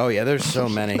 Sorry. Oh yeah, there's so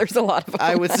many. There's a lot of them.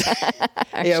 I was.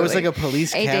 Yeah, it was like a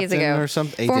police 8 days captain ago. or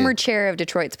something. Former chair of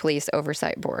Detroit's Police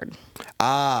Oversight Board.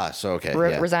 So okay.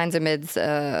 Yeah. Resigns amidst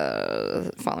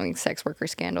following sex worker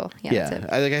scandal. Yeah, that's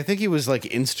it. I think he was like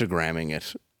Instagramming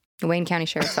it. The Wayne County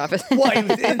Sheriff's Office. What, he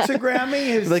was Instagramming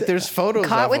his... Like there's photos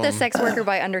Caught of with a him. sex worker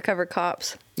by undercover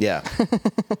cops. Yeah.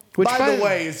 Which By the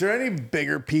way, is there any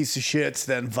bigger piece of shits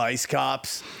than Vice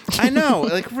cops? I know.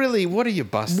 Like really, what are you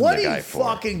busting What the do guy you for?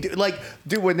 fucking do? Like,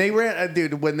 dude, when they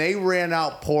ran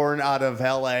out porn out of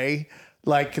L.A.,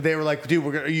 like they were like,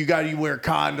 dude, you got to wear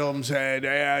condoms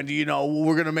and you know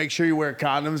we're gonna make sure you wear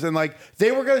condoms, and like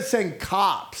they were gonna send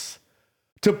cops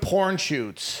to porn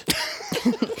shoots.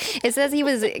 It says he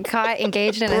was caught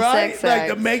engaged in a Right? sex Like act.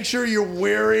 to make sure you're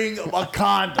wearing a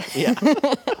condom. Yeah.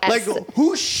 Like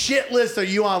whose shit list are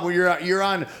you on when you're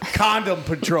on condom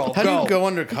patrol? How do you go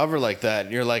undercover like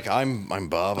that? You're like, I'm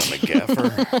Bob, I'm a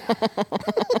gaffer.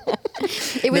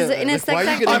 It was in a like, why sex are you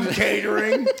act. gonna- I'm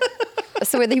catering.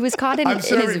 So he was caught in I'm his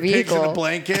serving pigs in a vehicle.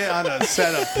 blanket on a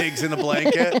set of pigs in a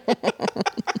blanket.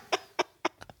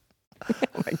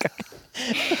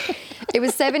 It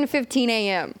was 7:15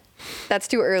 a.m. That's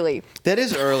too early. That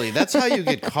is early. That's how you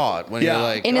get caught when Yeah. you're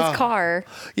like In his "Oh." quoi.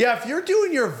 Yeah, if you're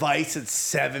doing your Vice at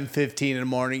 7:15 in the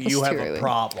morning, you It's have too a early.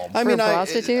 problem. I For mean, a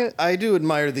prostitute? I do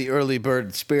admire the early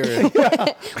bird spirit.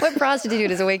 What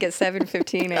prostitute is awake at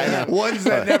 7:15 a.m.? Ones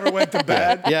that never went to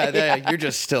bed. yeah, you're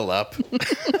just still up.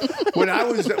 When I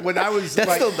was That's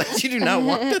like, you do not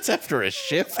want. That's after a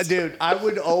shift. dude, I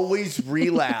would always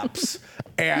relapse.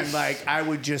 And like I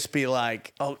would just be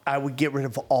like, oh, I would get rid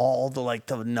of all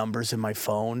the numbers in my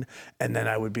phone, and then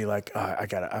I would be like,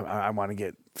 I want to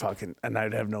get fucking, and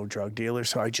I'd have no drug dealers,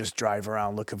 so I just drive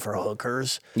around looking for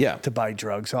hookers, to buy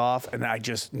drugs off, and I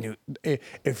just knew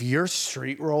if you're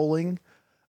street rolling,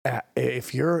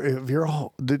 if you're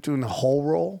doing a whole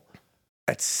roll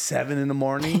at 7 in the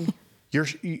morning, you're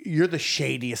the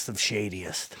shadiest of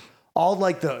shadiest. All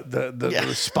like the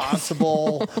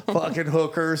responsible fucking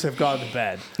hookers have gone to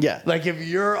bed. Yeah. Like if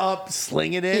you're up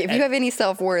slinging it. If you have any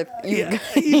self-worth,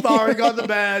 You've already gone to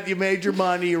bed. You made your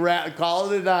money. Call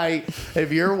it a night.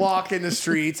 If you're walking the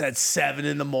streets at 7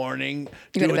 in the morning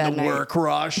You had a doing bad the night. work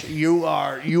rush, you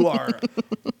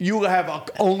have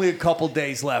only a couple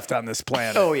days left on this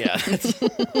planet. Oh yeah.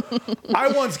 I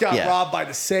once got Yeah. robbed by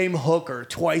the same hooker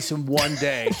twice in one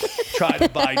day trying to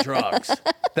buy drugs.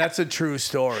 That's a true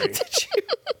story.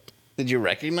 Did you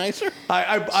recognize her?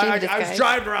 I was disguised?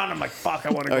 driving around. I'm like, fuck, I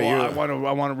want to go. you- I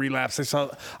want to relapse.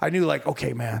 I knew like,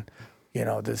 okay, man, you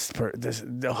know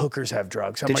the hookers have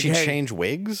drugs. I'm Did like, she hey, change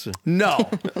wigs? No.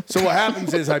 So what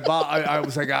happens is I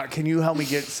was like, can you help me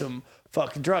get some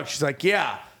fucking drugs? She's like,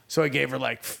 yeah. So I gave her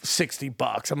like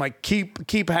 $60. I'm like,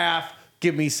 keep half,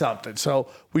 give me something. So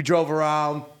we drove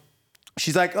around.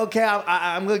 She's like, okay,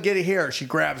 I'm going to get it here. She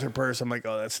grabs her purse. I'm like,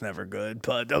 oh, that's never good.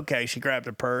 But okay, she grabbed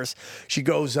her purse. She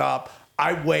goes up.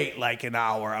 I wait like an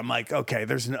hour. I'm like, okay,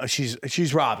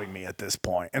 she's robbing me at this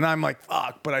point. And I'm like,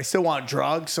 fuck, but I still want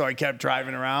drugs. So I kept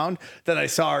driving around. Then I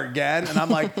saw her again. And I'm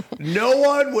like, no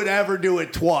one would ever do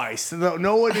it twice.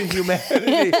 No one in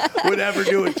humanity would ever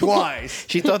do it twice.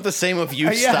 She thought the same of you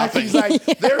Yeah, stopping. she's like,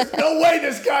 there's no way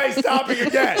this guy's stopping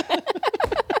again.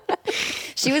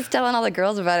 she was telling all the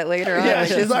girls about it later on. Yeah, She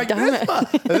she's was like, dumb.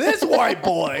 this white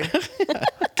boy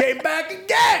came back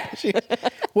again.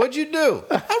 What'd you do?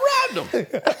 I robbed him.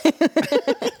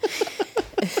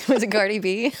 Was it Cardi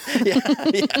B? Yeah,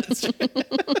 that's true.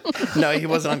 No, he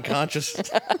was unconscious.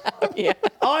 Yeah.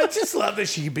 Oh, I just love that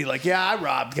she'd be like, yeah, I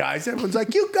robbed guys. Everyone's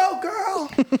like, you go,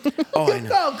 girl. Oh, I You know.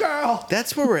 go, girl.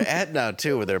 That's where we're at now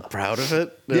too, where they're proud of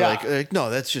it. They're Yeah. like, no,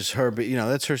 that's just her, but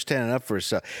that's her standing up for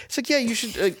herself. It's like, yeah, you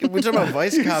should. We're talking about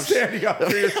vice You're cops. standing up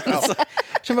for yourself.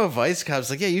 Talking about vice cops,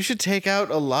 like, yeah, you should take out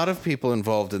a lot of people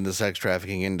involved in the sex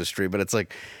trafficking industry, but it's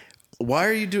like, why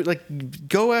are you doing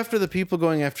go after the people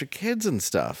going after kids and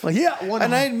stuff? Like, yeah,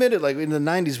 and I admit it, like in the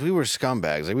 90s, we were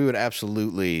scumbags. Like we would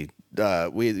absolutely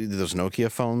we had those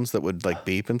Nokia phones that would like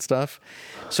beep and stuff.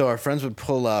 So our friends would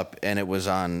pull up, and it was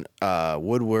on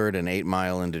Woodward and 8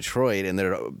 Mile in Detroit, and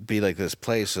there'd be like this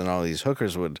place, and all these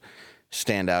hookers would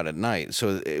stand out at night.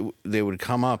 So they would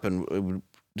come up and it would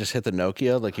just hit the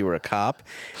Nokia like you were a cop,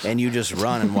 and you just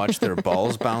run and watch their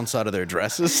balls bounce out of their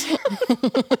dresses.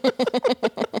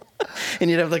 And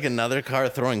you'd have like another car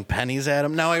throwing pennies at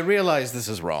them. Now I realize this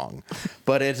is wrong,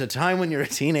 but at a time when you're a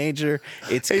teenager,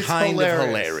 it's kind of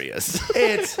hilarious.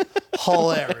 It's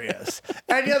hilarious.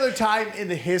 Any other time in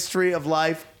the history of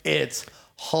life, it's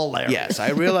hilarious. Yes, I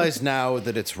realize now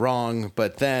that it's wrong,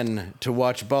 but then to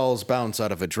watch balls bounce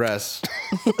out of a dress.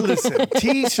 Listen,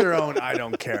 to each their own. I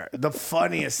don't care. The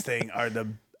funniest thing are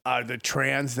the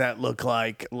trans that look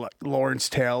like Lawrence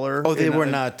Taylor. Oh, they were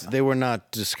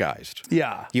not disguised.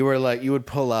 Yeah. You would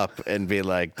pull up and be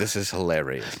like, "This is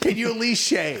hilarious." Can you at least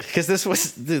shave? Because this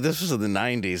was in the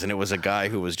 90s, and it was a guy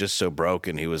who was just so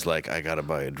broken. He was like, "I gotta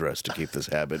buy a dress to keep this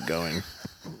habit going."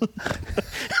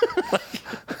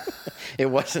 It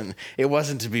wasn't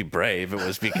to be brave. It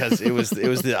was because it was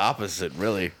the opposite,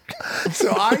 really.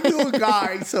 So I knew a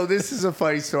guy. So this is a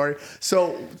funny story.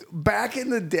 So back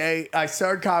in the day, I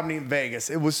started comedy in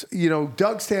Vegas. It was,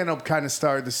 Doug Stanhope kind of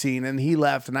started the scene, and he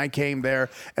left, and I came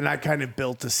there, and I kind of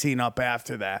built the scene up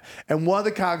after that. And one of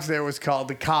the comics there was called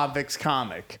the Convicts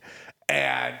Comic,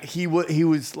 and he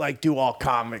was like do all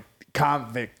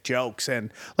convict jokes,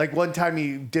 and like one time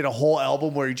he did a whole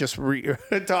album where he just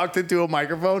talked into a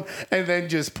microphone and then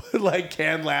just put like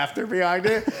canned laughter behind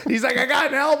it. He's like, I got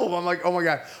an album. I'm like, oh my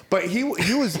god. But he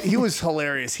was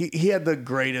hilarious. He had the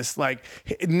greatest, like,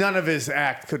 none of his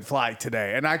act could fly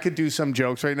today, and I could do some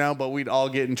jokes right now, but we'd all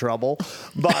get in trouble.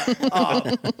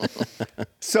 But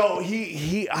so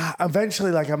he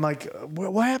eventually, like, I'm like,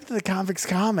 what happened to the Convicts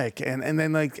Comic? And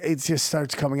then like it just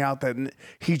starts coming out that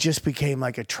he just became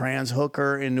like a trans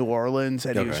hooker in New Orleans,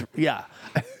 and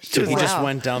So he just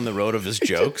went down the road of his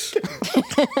jokes.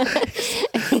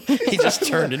 He just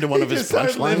turned into one of his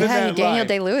punchlines. Yeah, Daniel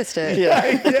Day-Lewis did.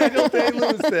 Yeah, Daniel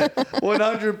Day-Lewis did.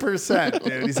 100%,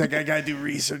 dude. He's like, I gotta do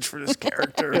research for this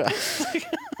character.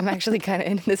 I'm actually kind of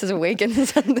in. This is awakened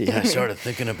something. Yeah, I started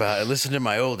thinking about it. I listened to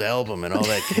my old album and all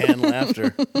that canned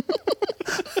laughter.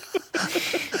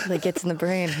 Like gets in the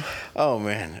brain. Oh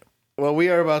man. Well, we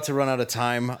are about to run out of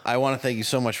time. I want to thank you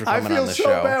so much for coming on the show. I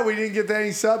feel so bad we didn't get to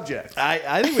any subject.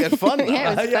 I think we had fun, though.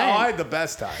 Yeah, it was fun. I had the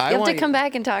best time. You have to come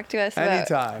back and talk to us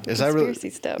Anytime. about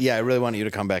conspiracy stuff. Yeah, I really want you to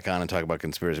come back on and talk about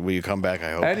conspiracy. Will you come back,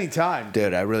 I hope? Anytime.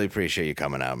 Dude, I really appreciate you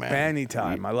coming out, man.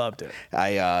 Anytime. I loved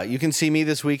it. You can see me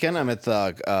this weekend. I'm at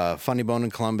the Funny Bone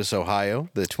in Columbus, Ohio,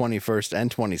 the 21st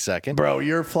and 22nd. Bro,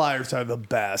 your flyers are the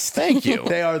best. Thank you.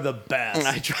 They are the best.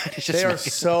 I try to just They are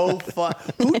so fun.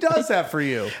 Who does that for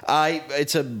you?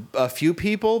 It's a few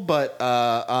people, but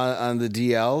on the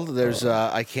DL, there's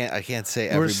I can't say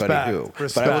everybody who.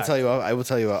 Respect. But I will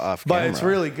tell you off camera. But it's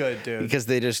really good, dude. Because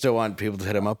they just don't want people to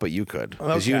hit them up, but you could,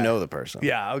 because you know the person.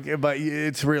 Yeah, okay, but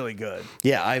it's really good.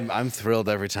 Yeah, I'm thrilled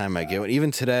every time I get one.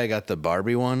 Even today, I got the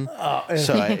Barbie one.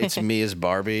 So it's me as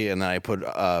Barbie, and then I put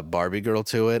Barbie girl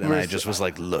to it, and I just was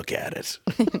like, look at it.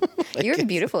 You're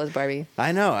beautiful as Barbie.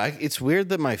 I know. It's weird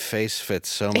that my face fits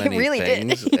so many really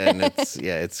things, and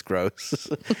it's gross.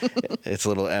 It's a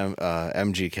little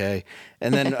MGK.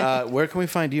 And then where can we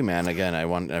find you, man? Again, I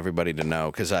want everybody to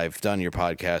know, because I've done your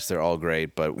podcast. They're all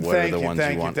great, but what are the ones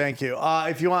you want? Thank you.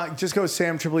 If you want, just go to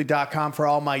samtripoli.com for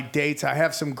all my dates. I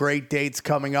have some great dates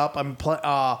coming up.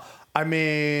 I'm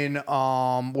in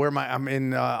I'm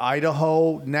in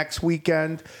Idaho next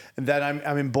weekend, and then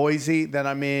I'm in Boise, then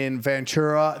I'm in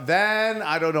Ventura, then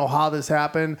I don't know how this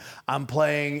happened. I'm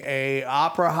playing a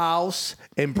opera house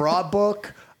in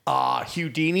Broadbrook.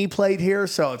 Houdini played here,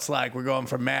 so it's like we're going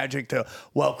from magic to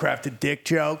well-crafted dick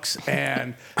jokes.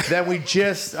 And then we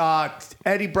just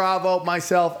Eddie Bravo,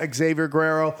 myself, Xavier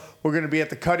Guerrero, we're going to be at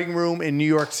the Cutting Room in New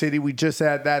York City. We just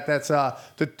had that. That's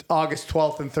the August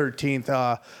 12th and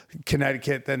 13th,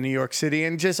 Connecticut, then New York City.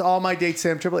 And just all my dates,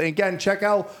 Sam Tripoli. And again, check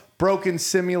out Broken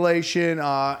Simulation,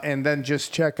 and then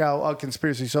just check out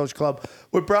Conspiracy Social Club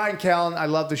with Brian Callen. I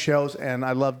love the shows, and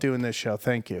I love doing this show.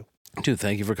 Thank you. Dude,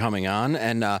 thank you for coming on.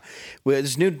 And there's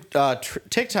this new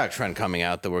TikTok trend coming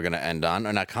out that we're going to end on.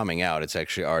 Or not coming out, it's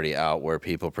actually already out, where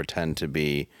people pretend to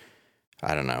be,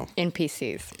 I don't know.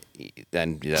 NPCs.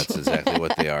 And that's exactly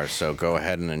what they are. So go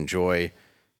ahead and enjoy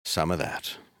some of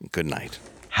that. Good night.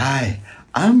 Hi,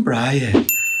 I'm Brian.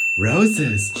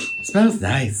 Roses. Smells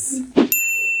nice.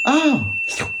 Oh,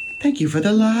 thank you for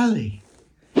the lolly.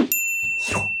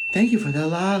 Thank you for the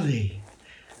lolly.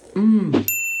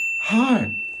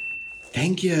 Heart.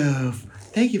 Thank you.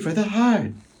 Thank you for the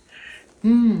heart.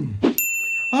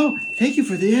 Oh, thank you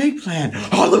for the eggplant.